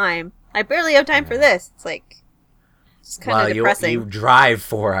any time. I barely have time for this. It's like it's kind of depressing. you drive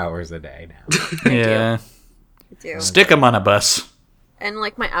 4 hours a day now. Yeah, I do. stick them on a bus. And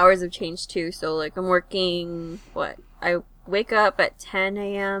like my hours have changed too. So like I'm working I wake up at 10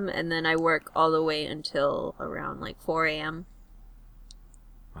 a.m. and then I work all the way until around like 4 a.m.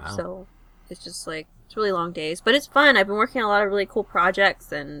 Wow. So it's just like it's really long days, but it's fun. I've been working on a lot of really cool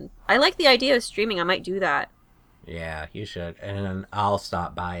projects, and I like the idea of streaming. I might do that. Yeah, you should. And then I'll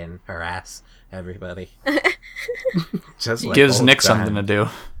stop by and harass everybody. Just like Gives old Nick time. something to do.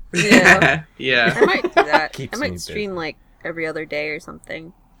 Yeah, Yeah. I might do that. Keeps I me might stream like every other day or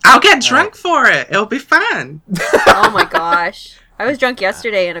something. I'll get drunk for it. It'll be fun. Oh my gosh, I was drunk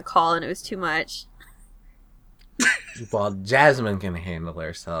yesterday in a call, and it was too much. Well, Jasmine can handle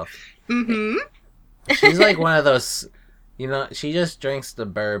herself. Mm-hmm. She's like one of those, she just drinks the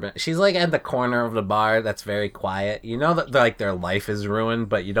bourbon. She's like at the corner of the bar that's very quiet. You know that like their life is ruined,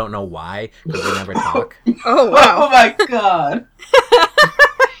 but you don't know why because they never talk. Oh wow, my god.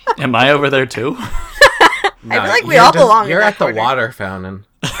 Am I over there too? No, feel like we you're all belong in You're that at the corner. water fountain.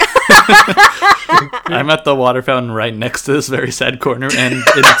 I'm at the water fountain right next to this very sad corner, and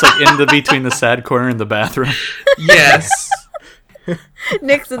it's like in the between the sad corner and the bathroom. Yes.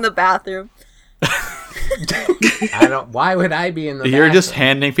 Nick's in the bathroom. Why would I be in the? You're just bathroom?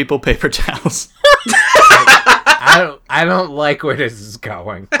 handing people paper towels. I don't like where this is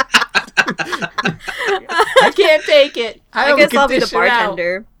going. I can't take it. I guess I'll be the dish it out.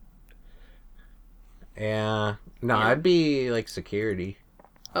 bartender. Yeah. No, Yeah. I'd be like security.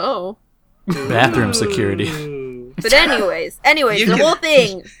 Oh, Bathroom security. Ooh. but anyways, You the can- whole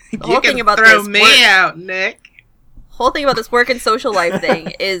thing, You the whole can thing about throw this me work, out, Nick. whole thing about this work and social life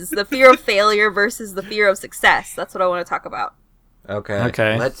thing is the fear of failure versus the fear of success. That's what I want to talk about. Okay.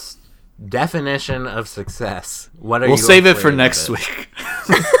 Okay. Let's definition of success. What are We'll you save it for afraid of next it? week.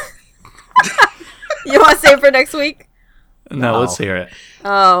 You want to save for next week? No, let's hear it.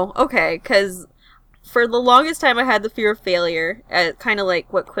 Oh, okay. Because for the longest time, I had the fear of failure, kind of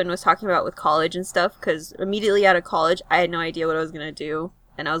like what Quinn was talking about with college and stuff. Because immediately out of college, I had no idea what I was gonna do,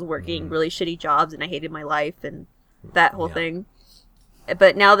 and I was working really shitty jobs, and I hated my life and that whole thing.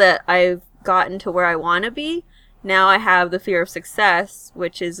 But now that I've gotten to where I want to be, now I have the fear of success,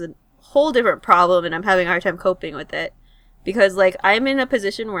 which is a whole different problem, and I'm having a hard time coping with it. Because, like, I'm in a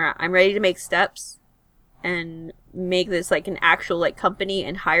position where I'm ready to make steps and make this, like, an actual, like, company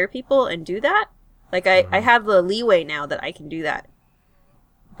and hire people and do that. Like, I have the leeway now that I can do that.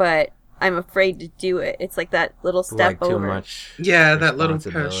 But I'm afraid to do it. It's like that little step Like over. too much. Yeah, that little push.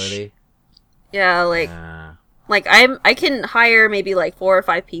 responsibility. Yeah, like, I can hire maybe, like, 4 or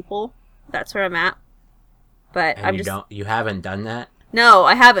 5 people. That's where I'm at. But And I'm you haven't done that? No,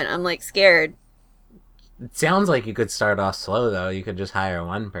 I haven't. I'm, like, scared. It sounds like you could start off slow, though. You could just hire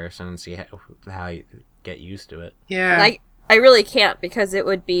one person and see how you get used to it. Yeah. And I really can't, because it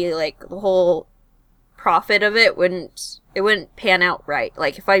would be, like, the whole profit of it wouldn't pan out right.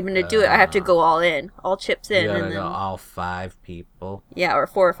 Like, if I'm gonna do it, I have to go all in. All chips in. You gotta And go then, all 5 people. yeah, or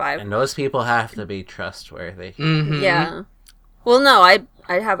 4 or 5. And those people have to be trustworthy. Mhm. Yeah. Well, no, I'd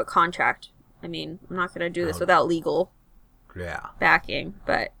have a contract. I mean, I'm not gonna do this without legal Yeah. backing,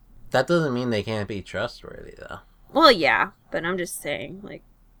 but... That doesn't mean they can't be trustworthy, though. Well, yeah, but I'm just saying, like,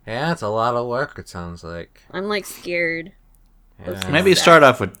 Yeah, it's a lot of work, it sounds like. I'm, like, scared. Yeah. Maybe start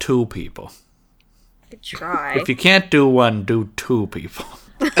off with 2 people. I could try. If you can't do one, do 2 people.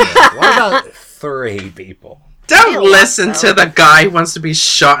 What about 3 people? Don't feel listen less, to though. the guy who wants to be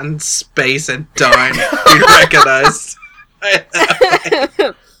shot in space and die and be recognized.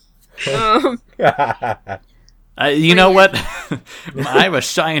 You know what? I have a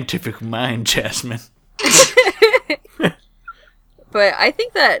scientific mind, Jasmine. But I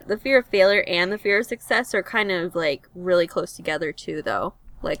think that the fear of failure and the fear of success are kind of, like, really close together, too, though.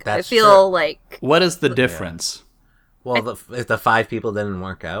 Like, That's I feel true. like... What is the difference? Well, if the 5 people didn't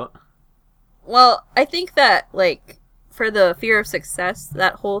work out, Well, I think that, like, for the fear of success,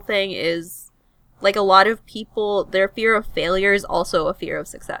 that whole thing is, like, a lot of people, their fear of failure is also a fear of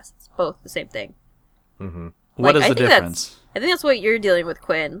success. It's both the same thing. What is I the think difference? I think that's what you're dealing with,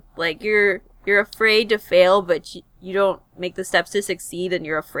 Quinn. Like, you're afraid to fail, but you don't make the steps to succeed, and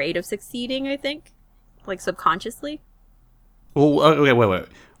you're afraid of succeeding, I think. Like, subconsciously. Well, okay, wait.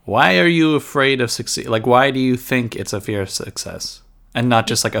 Why are you afraid of succeed? Like, why do you think it's a fear of success and not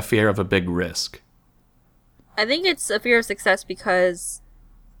just like a fear of a big risk? I think it's a fear of success because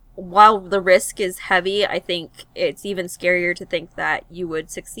while the risk is heavy, I think it's even scarier to think that you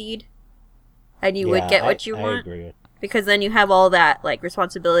would succeed and you would get what you want. agree. Because then you have all that, like,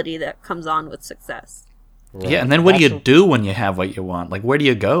 responsibility that comes on with success. Yeah, and then what do you do when you have what you want? Like, where do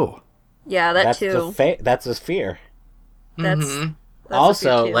you go? Yeah, that too. That's a fear. That's Mhm. a fear,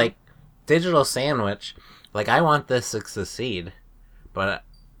 Also, too. like, Digital Sandwich, like, I want this to succeed, but,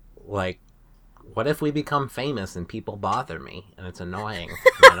 like, what if we become famous and people bother me and it's annoying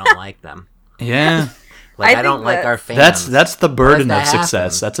and I don't like them? Yeah. Like, I I don't think like that- our fans. That's the burden that of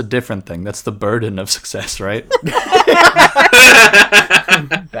success. happen? That's a different thing. That's the burden of success, right?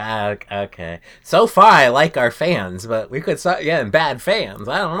 Bad. Okay. So far, I like our fans, but we could start getting bad fans.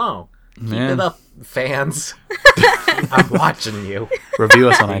 I don't know. Keep Yeah. it up, fans. I'm watching you. Review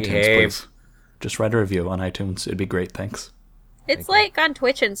us on iTunes, Behave. please. Just write a review on iTunes. It'd be great. Thanks. it's like on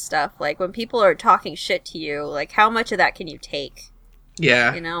Twitch and stuff, like, when people are talking shit to you, like, how much of that can you take?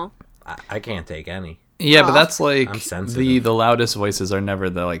 Yeah. You know? I can't take any. Yeah, but Aw. that's like I'm sensitive. the loudest voices are never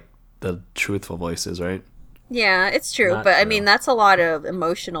the truthful voices, right? Yeah, it's true. Not but, I true. mean, that's a lot of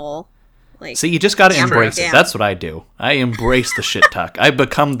emotional, like... See, you just got to Hammer embrace it it. down. That's what I do. I embrace the shit talk. I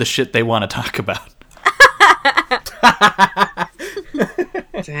become the shit they want to talk about.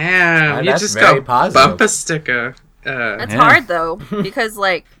 Damn. You That's just very got positive. bumper sticker. That's Yeah. hard, though, because,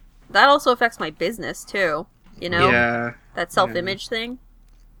 like, that also affects my business, too. You know? Yeah. That self-image thing.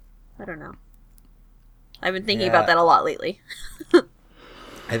 I don't know. I've been thinking Yeah. about that a lot lately.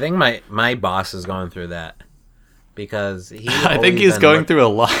 I think my boss is going through that because he. I think he's going through a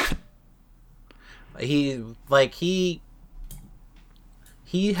lot. He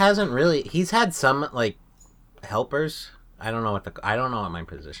hasn't really. He's had some like helpers. I don't know what my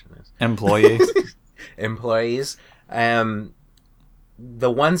position is. Employees. Employees. The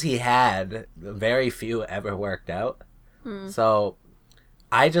ones he had, very few ever worked out. So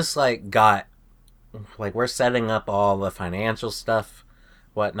I just got we're setting up all the financial stuff,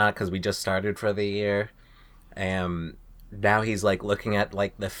 whatnot, because we just started for the year. now he's like looking at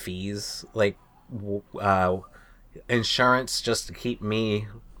like the fees, like insurance just to keep me.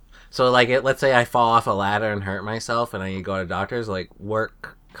 So like, let's say I fall off a ladder and hurt myself, and I go to doctors, like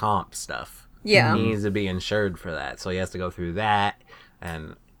work comp stuff. Yeah. He needs to be insured for that, so he has to go through that,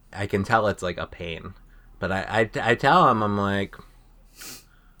 and I can tell it's like a pain. But I tell him, I'm like,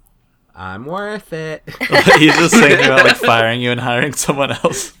 I'm worth it. He's just thinking about like firing you and hiring someone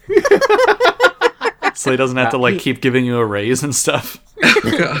else, so he doesn't have to like keep giving you a raise and stuff.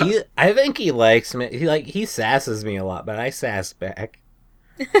 I think he likes me. He sasses me a lot, but I sass back.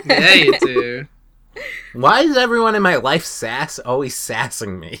 Yeah, you do. Why is everyone in my life always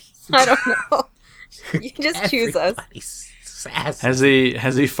sassing me? I don't know. You can just choose us. Everybody's sassing. Has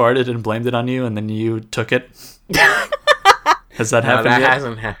he farted and blamed it on you, and then you took it? Has that happened that yet?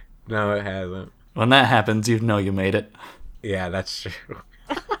 hasn't No, it hasn't. When that happens, you know you made it. Yeah, that's true.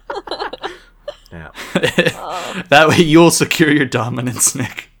 Yeah. That way you'll secure your dominance,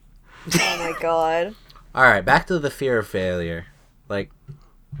 Nick. Oh my god. All right, back to the fear of failure. Like,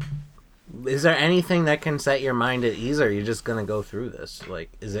 is there anything that can set your mind at ease, or are you just gonna go through this?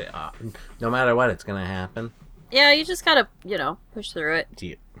 Like, is it no matter what, it's gonna happen? Yeah, you just gotta, push through it. Do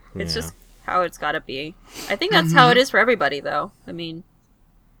you, It's yeah. just how it's gotta be. I think that's how it is for everybody, though. I mean,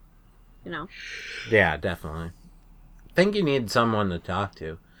 Yeah, definitely. I think you need someone to talk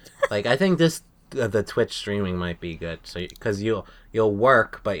to. Like, I think the Twitch streaming might be good, so because you'll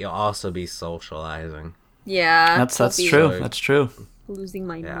work, but you'll also be socializing. Yeah. That's I'll be true. That's true. Losing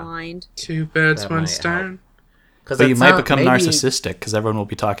my Yeah. mind. 2 birds, That 1 might stone. Because But you might become narcissistic because everyone will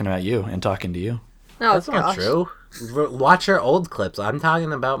be talking about you and talking to you. Oh, That's not gosh. true. Watch your old clips. I'm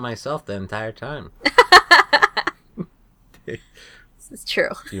talking about myself the entire time. This is true.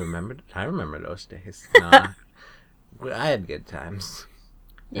 Do you remember? I remember those days. Nah, I had good times.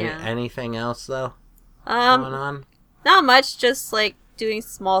 Yeah. Anything else though going on? Not much. Just like doing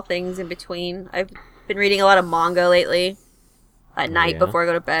small things in between. I've been reading a lot of manga lately. At night yeah? before I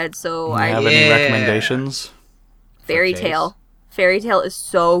go to bed. So Do you have Yeah. any recommendations? Fairy Chase? Tail. Fairy Tail is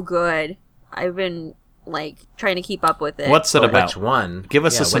so good. I've been like trying to keep up with it. What's it But about? which one? Give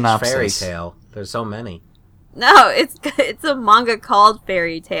us a Which synopsis. fairy tale. There's so many. No, it's a manga called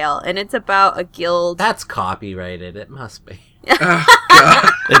Fairy Tail, and it's about a guild. That's copyrighted. It must be. Oh, God.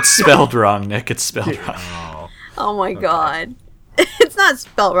 It's spelled wrong, Nick. It's spelled wrong. Oh. Oh my god. It's not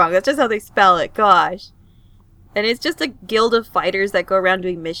spelled wrong. That's just how they spell it. Gosh. And it's just a guild of fighters that go around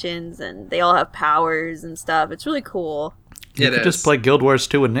doing missions, and they all have powers and stuff. It's really cool. You It could is. just play Guild Wars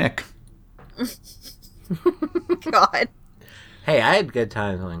 2 with Nick. God. Hey, I had good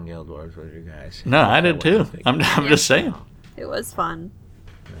times playing Guild Wars with you guys. No, I did too. I'm just saying. It was fun.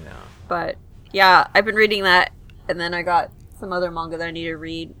 Yeah. But yeah, I've been reading that, and then I got some other manga that I need to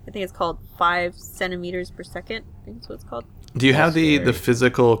read. I think it's called 5 centimeters per second. I think that's what it's called. Do you have the scary.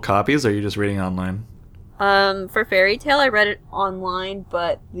 physical copies, or are you just reading online? For Fairy Tail, I read it online,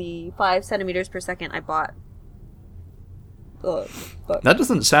 but the 5 centimeters per second I bought. But That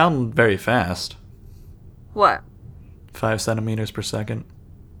doesn't sound very fast. what? 5 centimeters per second.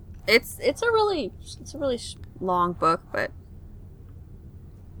 It's a really long book, but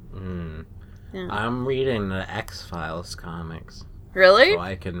Mm. yeah. I'm reading the X-Files comics, Really? so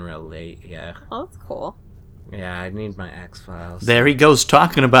I can relate. Yeah. Oh, that's cool. Yeah, I need my X-Files. There he goes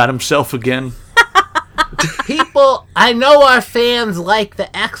talking about himself again. People, I know our fans like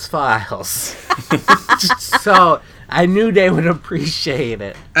the X-Files. So I knew they would appreciate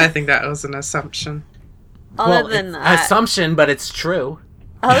it. I think that was an assumption. Other than it's that, assumption, but it's true.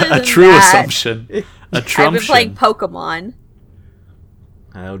 other A than true that, assumption. A I've Trumption. been playing Pokemon,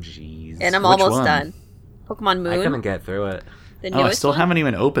 Oh, jeez. and I'm Which almost one? done. Pokemon I couldn't Moon, get through it. the Oh, I newest still one. haven't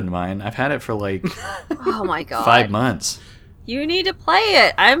even opened mine. I've had it for like Oh my god! 5 months. You need to play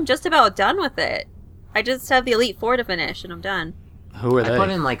it. I'm just about done with it. I just have the Elite Four to finish, and I'm done. Who are I they? put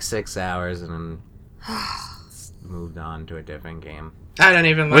in like 6 hours and then moved on to a different game. I don't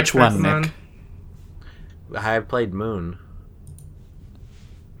even like Which one, Pokemon. Nick? I played Moon.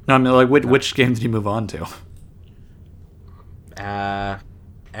 No, I mean, like, which game did you move on to?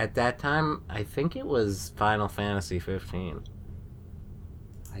 At that time, I think it was Final Fantasy 15.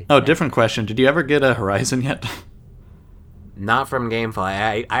 Oh, different question. Did you ever get a Horizon yet? Not from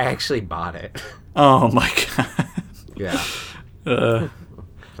GameFly. I actually bought it. Oh my god. Yeah. Uh,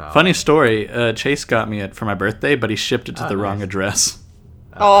 So, funny story. Chase got me it for my birthday, but he shipped it to Oh, the wrong nice. address.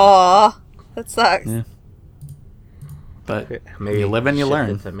 Oh, that sucks. Yeah. But Maybe you live and you shipped learn.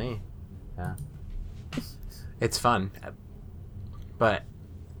 it to me. Yeah. It's fun. But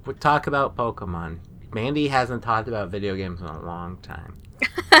we'll talk about Pokemon. Mandy hasn't talked about video games in a long time.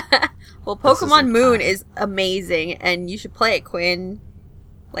 Well, This is Pokemon a Moon time. is amazing, and you should play it, Quinn.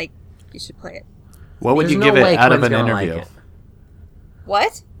 Like, you should play it. What would There's you no give way it out of Quinn's an gonna like interview? it.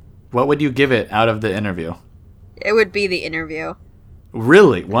 What? What would you give it out of the interview? It would be the interview.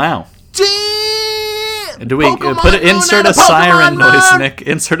 Really? Wow. Damn! Do we Pokemon put it? Moon Insert and a siren Pokemon noise, Moon! Nick.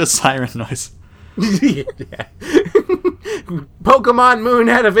 Insert a siren noise. Yeah. Pokemon Moon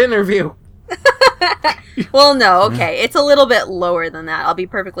out of interview. Well, no, okay. It's a little bit lower than that, I'll be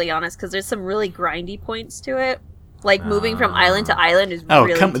perfectly honest, because there's some really grindy points to it. Like, moving from island to island is Oh,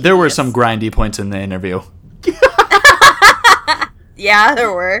 really there were tedious. some grindy points in the interview. Yeah,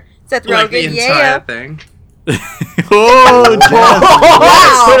 there were. Seth Like the Rogen, entire yeah. thing. Oh, Jasmine.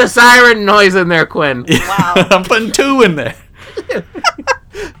 Wow. Put a siren noise in there, Quinn. Wow. I'm putting 2 in there.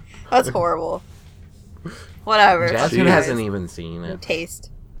 That's horrible. Whatever. Jasmine Fuck you hasn't guys. even seen No it. taste.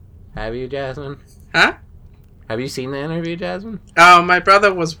 Have you, Jasmine? Huh? Have you seen the interview, Jasmine? Oh, my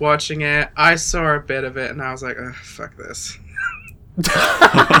brother was watching it. I saw a bit of it, and I was like, ugh, fuck this. Wow.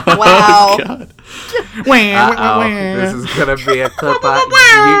 Oh, God. Wah, wah, wah. This is gonna be a clip on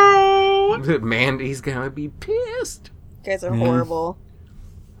Mandy's gonna be pissed. You guys are Yeah. horrible.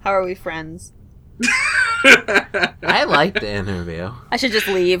 How are we friends? I like the interview. I should just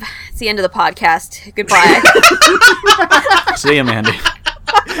leave. It's the end of the podcast. Goodbye. See you, Mandy.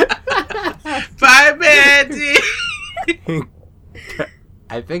 Bye, Mandy!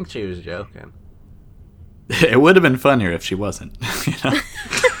 I think she was joking. It would have been funnier if she wasn't. You know?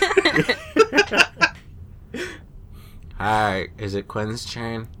 Alright, is it Quinn's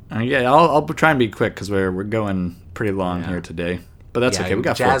turn? Yeah, I'll try and be quick because we're going pretty long Yeah. here today. But that's Yeah, okay. We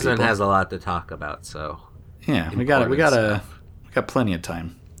got 4 Jasmine people. has a lot to talk about, so Yeah, we important got stuff. plenty of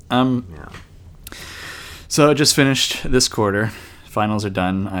time. yeah. So I just finished this quarter. Finals are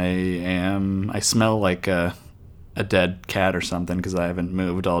done. I smell like a dead cat or something because I haven't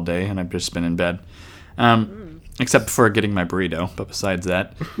moved all day and I've just been in bed. Except for getting my burrito, but besides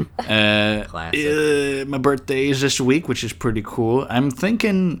that, Classic. my birthday is this week, which is pretty cool. I'm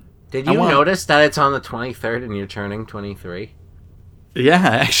thinking. Did I you want- notice that it's on the 23rd and you're turning 23? Yeah,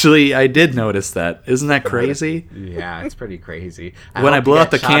 actually, I did notice that. Isn't that crazy? Yeah, it's pretty crazy. When I hope blow you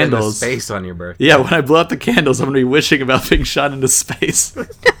out the get shot into candles- space on your birthday. Yeah, when I blow out the candles, I'm gonna be wishing about being shot into space.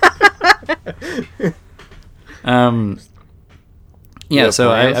 Yeah, have so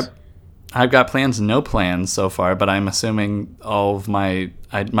plans? I've got plans, no plans so far, but I'm assuming all of my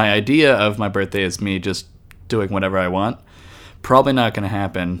idea of my birthday is me just doing whatever I want. Probably not going to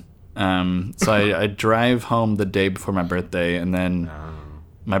happen. So I drive home the day before my birthday, and then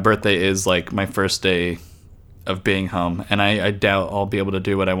my birthday is like my first day of being home, and I doubt I'll be able to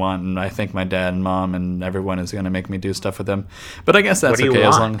do what I want, and I think my dad and mom and everyone is going to make me do stuff with them. But I guess that's What do you okay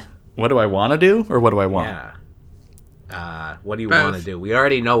as want? long. What do I want to do, or what do I want? Yeah. What do you Both. want to do? We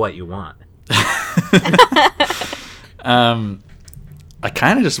already know what you want. I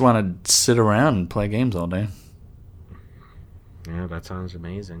kind of just want to sit around and play games all day. Yeah, that sounds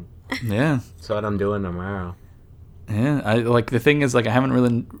amazing. Yeah, That's what I'm doing tomorrow. yeah. I like the thing is like I haven't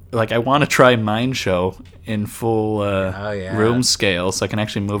really like I want to try Mind Show in full yeah. room scale so I can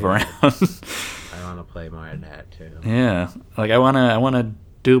actually move around. I want to play more of that too. Yeah, like I wanna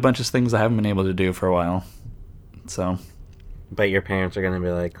do a bunch of things I haven't been able to do for a while. So, But your parents are gonna be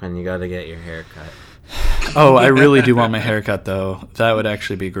like, when you got to get your hair cut. oh, I really do want my haircut though. That would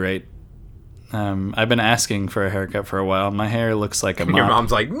actually be great. I've been asking for a haircut for a while. My hair looks like a mop. Your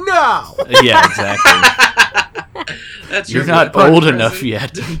mom's like, no! Yeah, exactly. That's You're your not present old enough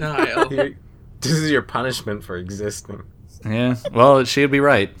yet. Denial. This is your punishment for existing. Yeah, well, she'd be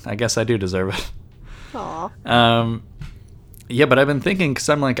right. I guess I do deserve it. Aw. Yeah, but I've been thinking because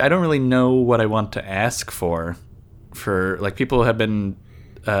I'm like I don't really know what I want to ask for. Like people have been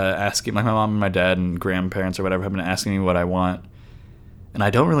asking, like my mom and my dad and grandparents or whatever have been asking me what I want, and I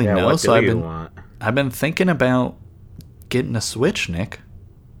don't really know. What So do you want? I've been thinking about getting a Switch, Nick.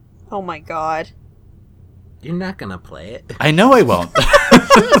 Oh my god. You're not gonna play it. I know I won't,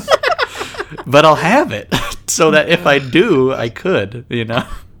 but I'll have it so that if I do, I could. You know.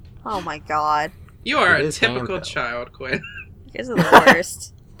 Oh my god. You are It a is typical handheld. child, Quinn. You guys are the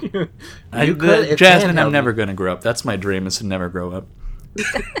worst. Jasmine, I'm handheld. never going to grow up. That's my dream, is to never grow up.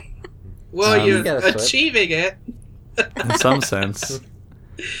 Well, you you're got a Switch. achieving it. In some sense.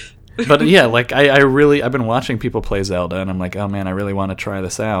 But yeah, like I've been watching people play Zelda, and I'm like, oh man, I really want to try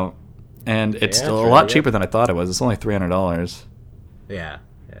this out. And it's Yeah, still it's a lot really cheaper than I thought it was. It's only $300. Yeah,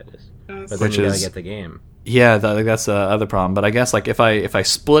 it is. But then Which you gotta is- get the game. Yeah, that's the other problem. But I guess like if I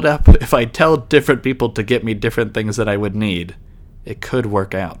split up, if I tell different people to get me different things that I would need, it could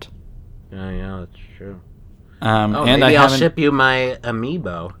work out. Yeah, that's true. And maybe I I'll haven't. ship you my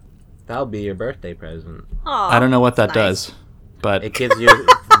amiibo. That'll be your birthday present. Aw, I don't know what that nice. does, but It gives you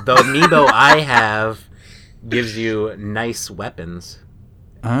the amiibo I have gives you nice weapons.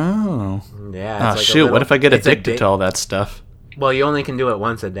 oh, Yeah. oh it's like a shoot! little- What if I get it's a addicted to all that stuff? Well, you only can do it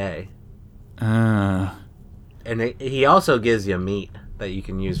once a day, Uh, and he also gives you meat that you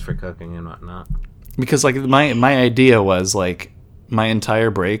can use for cooking and whatnot. because like my idea was like my entire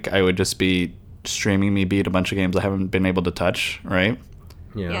break, I would just be streaming me beat a bunch of games I haven't been able to touch, right?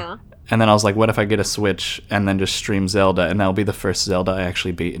 Yeah. And then I was like, what if I get a Switch and then just stream Zelda, and that'll be the first Zelda I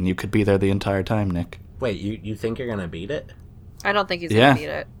actually beat, and you could be there the entire time, Nick. Wait, you think you're gonna beat it? I don't think he's Yeah. gonna beat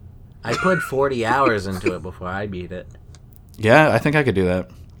it. I put 40 hours into it before I beat it. Yeah, I think I could do that.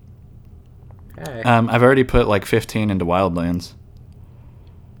 Okay. I've already put like 15 into Wildlands.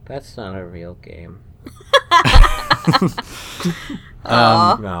 That's not a real game.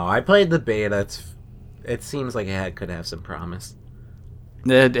 Aw. No, I played the beta. It seems like it could have some promise.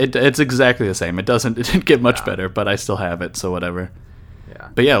 It's exactly the same. It didn't get much better, but I still have it, so whatever. Yeah.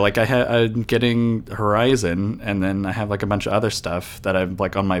 But yeah, like I'm getting Horizon, and then I have like a bunch of other stuff that I'm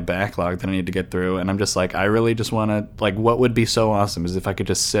like on my backlog that I need to get through, and I'm just like, I really just want to, like, what would be so awesome is if I could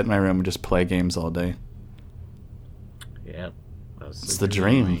just sit in my room and just play games all day. Yep. That's It's the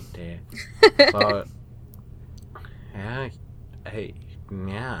dream. right there. So,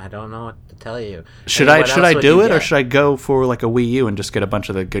 yeah, I don't know what to tell you. Should Hey, I what should else I would do you it, or get? should I go for like a Wii U and just get a bunch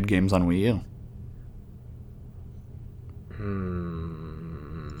of the good games on Wii U?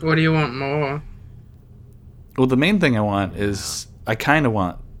 What do you want more? Well, the main thing I want is I kind of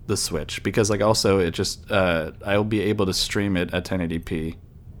want the Switch, because like also it just I'll be able to stream it at 1080p.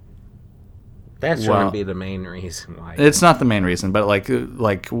 That Well, shouldn't be the main reason why. It's not the main reason, but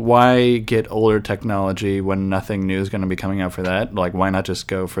like why get older technology when nothing new is going to be coming out for that? Like, why not just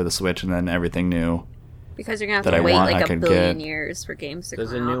go for the Switch and then everything new? Because you're gonna have that to I wait want, I like a could billion get. years for games to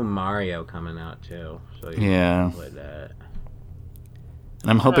There's a come new out. Mario coming out too. So you Yeah. can play that. And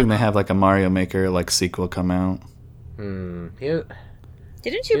I'm hoping they have like a Mario Maker like sequel come out. Here,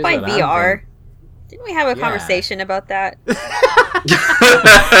 Didn't you Here's buy what I'm VR? thinking. Didn't we have a Yeah. conversation about that?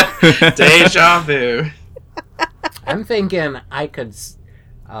 Deja vu. I'm thinking I could,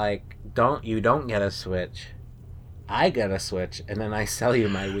 don't get a Switch. I get a Switch, and then I sell you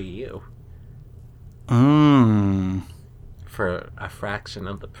my Wii U for a fraction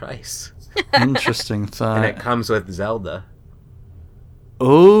of the price. Interesting And it thought. comes with Zelda.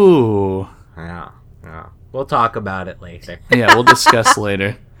 Ooh. Yeah. We'll talk about it later. Yeah, we'll discuss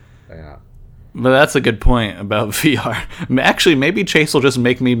later. Yeah. But that's a good point about VR. Actually, maybe Chase will just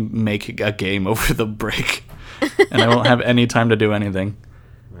make me make a game over the break, and I won't have any time to do anything.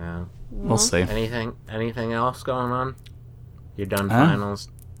 Yeah. We'll see. Anything else going on? You done Huh? finals?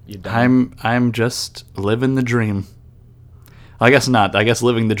 You done? I'm just living the dream. I guess not. I guess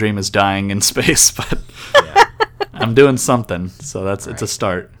living the dream is dying in space, but Yeah. I'm doing something, so it's a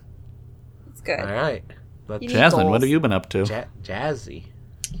start. It's good. All right. Let's You need Jasmine, what goals. have you been up to? Jazzy.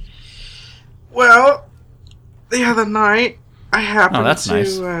 Well, the other night I happened that's to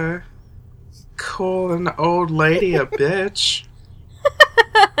nice. call an old lady a bitch.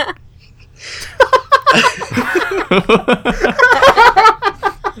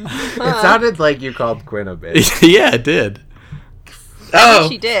 It sounded like you called Quinn a bitch. Yeah, it did. Oh,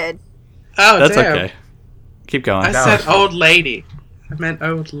 She did. oh, That's damn. okay. Keep going. I said old lady. I meant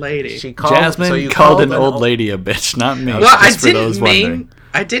old lady. She called, Jasmine so you called an old lady a bitch, not me. well, I just for those didn't wondering. mean.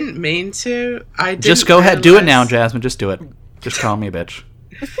 I didn't mean to. I didn't Just go ahead, do it now, realize- Jasmine. Just do it. Just call me a bitch.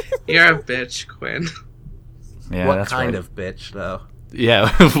 You're a bitch, Quinn. Yeah, what that's kind right. of bitch, though? Yeah.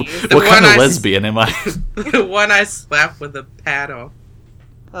 The What kind one of I- lesbian am I? The one I slapped with a paddle.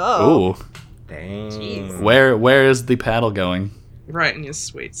 Oh. Ooh. Dang. Jeez. Where is the paddle going? Right in your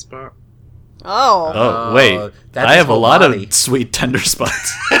sweet spot. Oh. Oh, wait. that's I his have a whole lot body. of sweet tender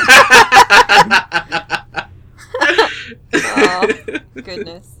spots. Oh,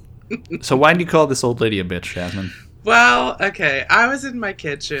 goodness. So why do you call this old lady a bitch, Jasmine? Well, okay. I was in my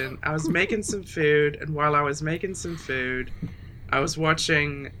kitchen. I was making some food, and while I was making some food, I was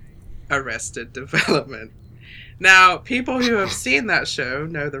watching Arrested Development. Now, people who have seen that show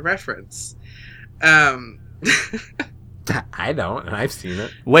know the reference. I don't, and I've seen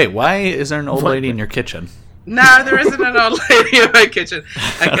it. Wait, why is there an old What? lady in your kitchen? No, there isn't an old lady in my kitchen.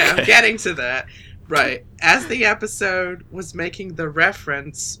 Okay, I'm Okay. getting to that. Right. As the episode was making the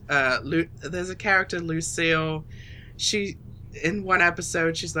reference, there's a character, Lucille. She, in one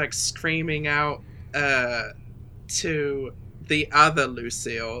episode, she's like screaming out to the other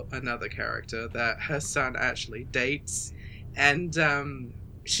Lucille, another character, that her son actually dates. And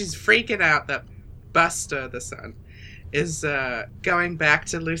she's freaking out that Buster, the son, is going back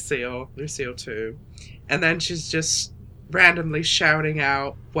to Lucille 2, and then she's just randomly shouting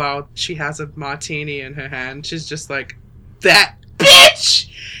out while she has a martini in her hand. She's just like, "That bitch!"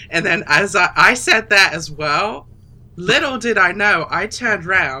 And then as I said that as well, little did I know, I turned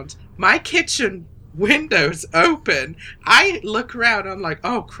around, my kitchen window's open. I look around, I'm like,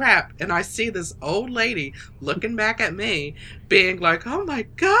 oh crap, and I see this old lady looking back at me, being like, oh my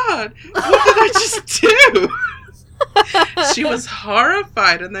god, what did I just do? She was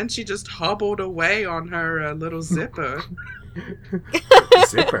horrified, and then she just hobbled away on her little zipper.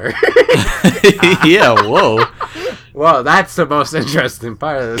 Zipper. Yeah, whoa. Well, that's the most interesting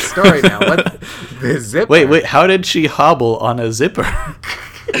part of the story now. What the zipper? Wait, how did she hobble on a zipper?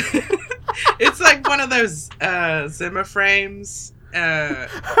 It's like one of those Zimmer frames.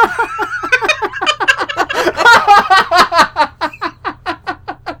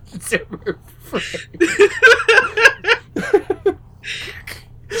 Zipper frame.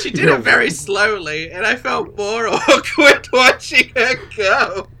 She did it very slowly, and I felt more awkward watching her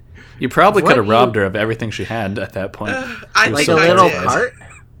go. You probably What could have you- robbed her of everything she had at that point. I It was Like think a so I little did. cart?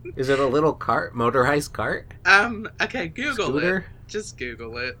 Is it a little cart? Motorized cart? Okay, Google Scooter? it. Just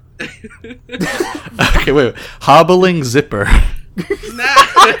Google it. Okay, wait. Hobbling zipper. No,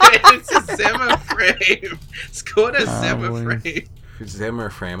 it's a Zimmer frame. It's called a Zimmer Hobbling. frame. Zimmer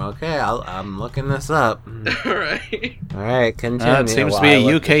frame. Okay, I'm looking this up. Alright. All right, continue. It seems to while be I a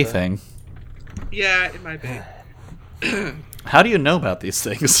look UK this up. thing. Yeah, it might be. How do you know about these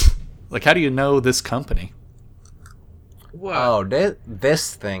things? Like, how do you know this company? What? Oh,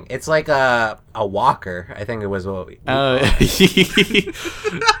 this thing. It's like a walker. I think it was what we Uh,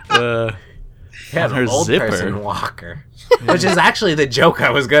 yeah, on her an old zipper. person walker. Which is actually the joke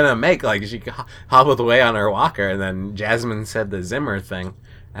I was gonna make. Like she hobbled away on her walker, and then Jasmine said the Zimmer thing,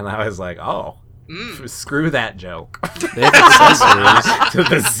 and I was like, "Oh, screw that joke." they have accessories. To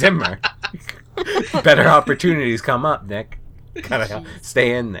the Zimmer. Better opportunities come up, Nick. Gotta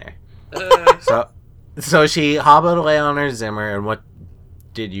stay in there. So she hobbled away on her Zimmer, and what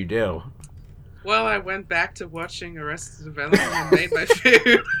did you do? Well, I went back to watching Arrested Development and made my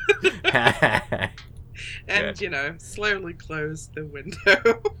food. And, slowly closed the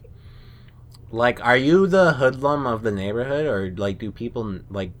window. Like, are you the hoodlum of the neighborhood, or like do people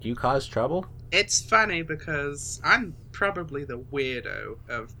do you cause trouble? It's funny because I'm probably the weirdo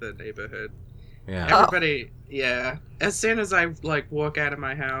of the neighborhood. Yeah. Everybody, yeah. As soon as I walk out of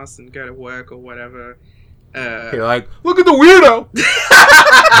my house and go to work or whatever, You're like, look at the weirdo.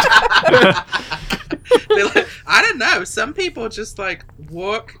 they're like, I don't know. Some people just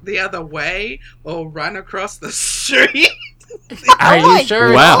walk the other way or run across the street. Are Oh my you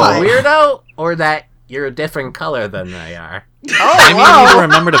sure Wow. it's a weirdo, or that you're a different color than they are? Maybe Oh, you need to wow.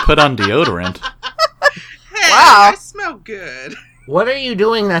 remember to put on deodorant. Hey, Wow. I smell good. What are you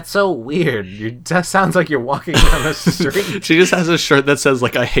doing that's so weird? That sounds like you're walking down the street. She just has a shirt that says,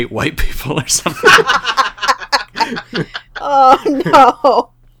 like, I hate white people or something. Oh,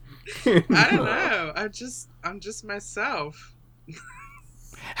 no. I don't know. I'm just myself.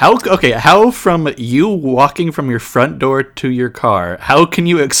 How from you walking from your front door to your car, how can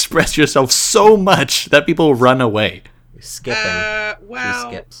you express yourself so much that people run away? You're skipping. She Well,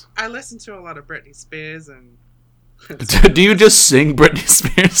 skips. I listen to a lot of Britney Spears and. Do you just sing Britney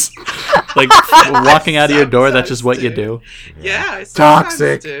Spears? Like, walking out of your door, that's just what you do? Yeah, I sometimes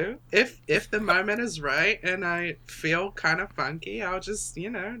Toxic. do. If the moment is right and I feel kind of funky, I'll just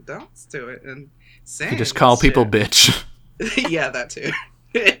dance to it and sing. You just call and people shit. bitch. Yeah, that too.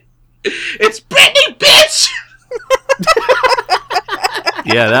 It's Britney, bitch.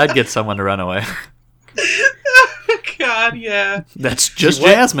 Yeah, that'd get someone to run away. God, yeah. That's just What?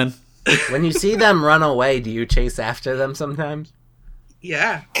 Jasmine. When you see them run away, do you chase after them sometimes?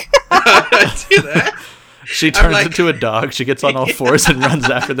 Yeah. I do that. She turns like- into a dog. She gets on all fours and runs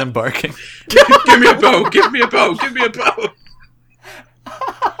after them barking. Give me a bow. Give me a bow. Give me a bow.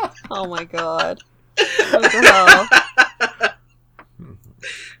 Oh, my God. What the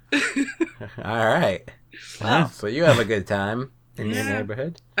hell? All right. Wow. So you have a good time in your Yeah.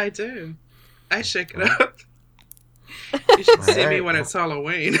 neighborhood. I do. I shake it up. You should see me Alright, when well. it's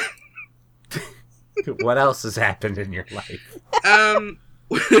Halloween. What else has happened in your life?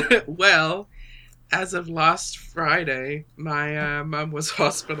 Well, as of last Friday, my mum was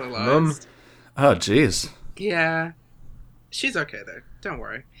hospitalized. Mum? Oh, jeez. Yeah. She's okay, though. Don't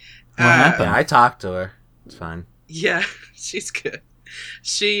worry. What happened? Yeah, I talked to her. It's fine. Yeah, she's good.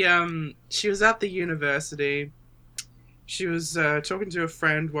 She was at the university. She was talking to a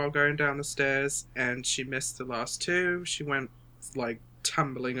friend while going down the stairs, and she missed the last two. She went,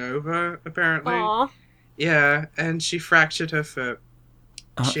 tumbling over, apparently. Aw. Yeah, and she fractured her foot.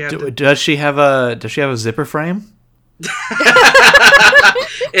 She had to- Does she have a zipper frame?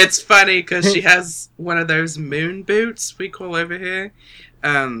 It's funny because she has one of those moon boots we call over here.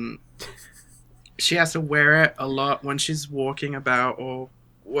 She has to wear it a lot when she's walking about or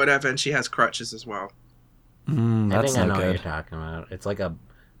whatever, and she has crutches as well. I That's think I know not what you're good. talking about. It's like a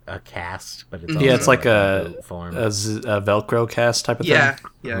cast, but it's Yeah, it's also like a boot form. a Velcro cast type of Yeah, thing.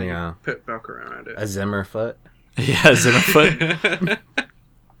 yeah, Yeah. You put Velcro around a Zimmer foot. Yeah, Zimmer foot.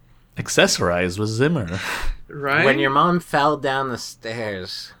 Accessorized with Zimmer. Right? When your mom fell down the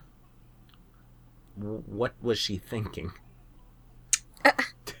stairs, what was she thinking? What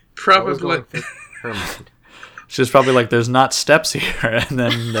was Probably. going through her mind? She was probably like, "There's not steps here," and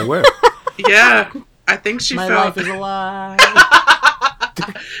then there were. Yeah, I think she My felt. life is a lie.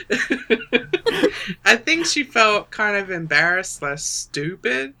 I think she felt kind of embarrassed,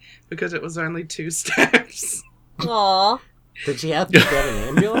 stupid, because it was only 2 steps. Aw. Did she have to get an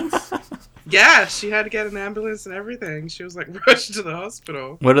ambulance? Yeah, she had to get an ambulance and everything. She was like rushed to the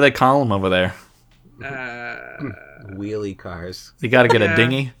hospital. What do they call them over there? Wheelie cars. You got to get Yeah. a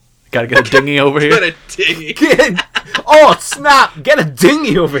dinghy. Got to get a dinghy over Get here. a dinghy. Oh snap! Get a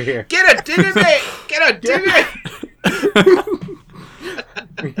dinghy over here. Get a dinghy, mate! Get a dinghy!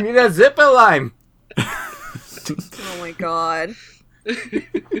 We need a zipper line. Oh my god. Up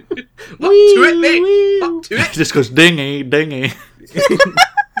to it, mate! Up to It it! just goes dinghy, dinghy.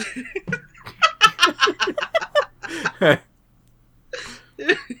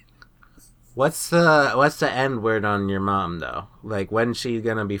 What's the end word on your mom though? Like when's she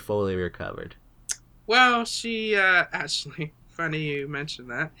gonna be fully recovered? Well, she, actually, funny you mentioned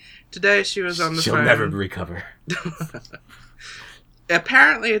that. Today she was on the She'll phone. never recover.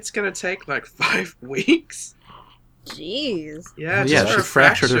 Apparently it's gonna take like 5 weeks. Jeez. Yeah, Yeah, just for she a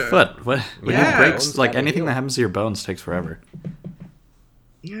fractured her fracture. foot. What? When Yeah. it breaks, Bones like gotta anything heal. that happens to your bones takes forever.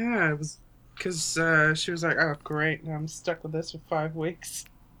 Yeah, it was because she was like, "Oh, great! Now I'm stuck with this for 5 weeks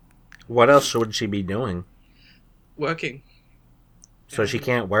What else would she be doing? working." So she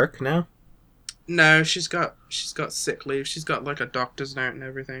can't work now? No, she's got sick leave. She's got like a doctor's note and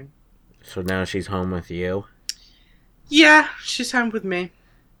everything. So now she's home with you? Yeah, she's home with me.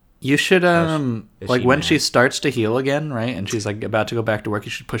 You should Is like she when mad? she starts to heal again, right? And she's like about to go back to work,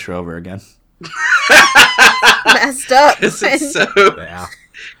 you should push her over again. Messed up. Because it's so Yeah.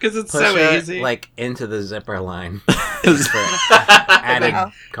 because it's Push so her, easy. like into the zipper line. Yeah. Adding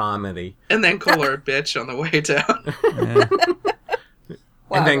Wow. comedy. And then call her a bitch on the way down.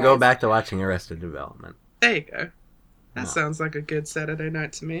 Wow, and then go guys. back to watching Arrested Development. There you go. That Yeah. sounds like a good Saturday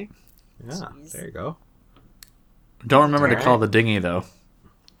night to me. Yeah, Jeez. there you go. Don't remember to Alright. call the dinghy though.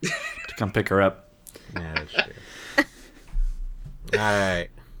 To come pick her up. Yeah, that's true. Alright.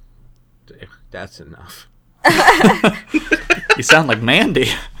 That's enough. You sound like Mandy.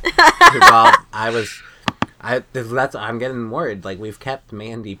 Well, I'm getting worried. Like, we've kept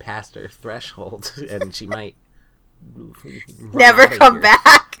Mandy past her threshold, and she might run Never out of come here.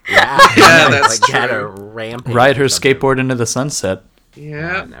 back. Yeah, Yeah, that's like, Get true. a rampage Ride her or something. skateboard into the sunset.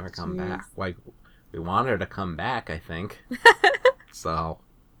 Yeah. Never come Jeez. back. Like, we want her to come back, I think. So,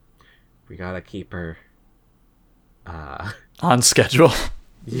 we gotta keep her. On schedule.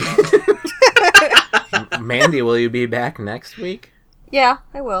 Mandy, will you be back next week? Yeah,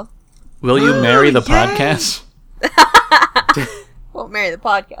 I will. Will you marry the yay! podcast? Won't marry the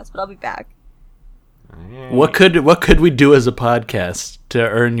podcast, but I'll be back. What could we do as a podcast to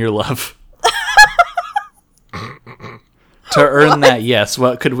earn your love? To earn that yes,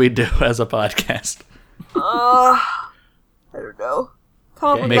 what could we do as a podcast? I don't know. Come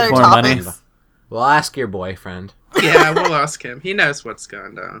up with Make better more topics. money? We'll ask your boyfriend. Yeah, we'll ask him. He knows what's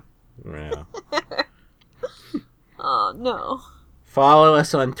going down. Yeah. Oh no. Follow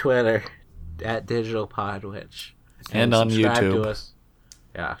us on Twitter at Digital Podwitch. And on subscribe to YouTube. us.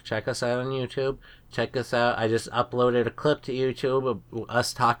 Yeah, check us out on YouTube. Check us out. I just uploaded a clip to YouTube of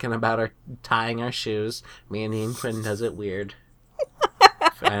us talking about tying our shoes. Mandy and Quinn does it weird.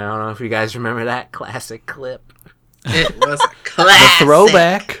 I don't know if you guys remember that classic clip. It was a The classic.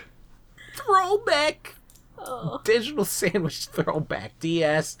 throwback. Throwback. Oh. Digital sandwich throwback.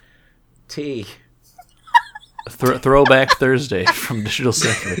 DST. Throwback Thursday from Digital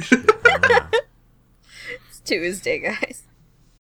Sandwich. It's Tuesday, guys.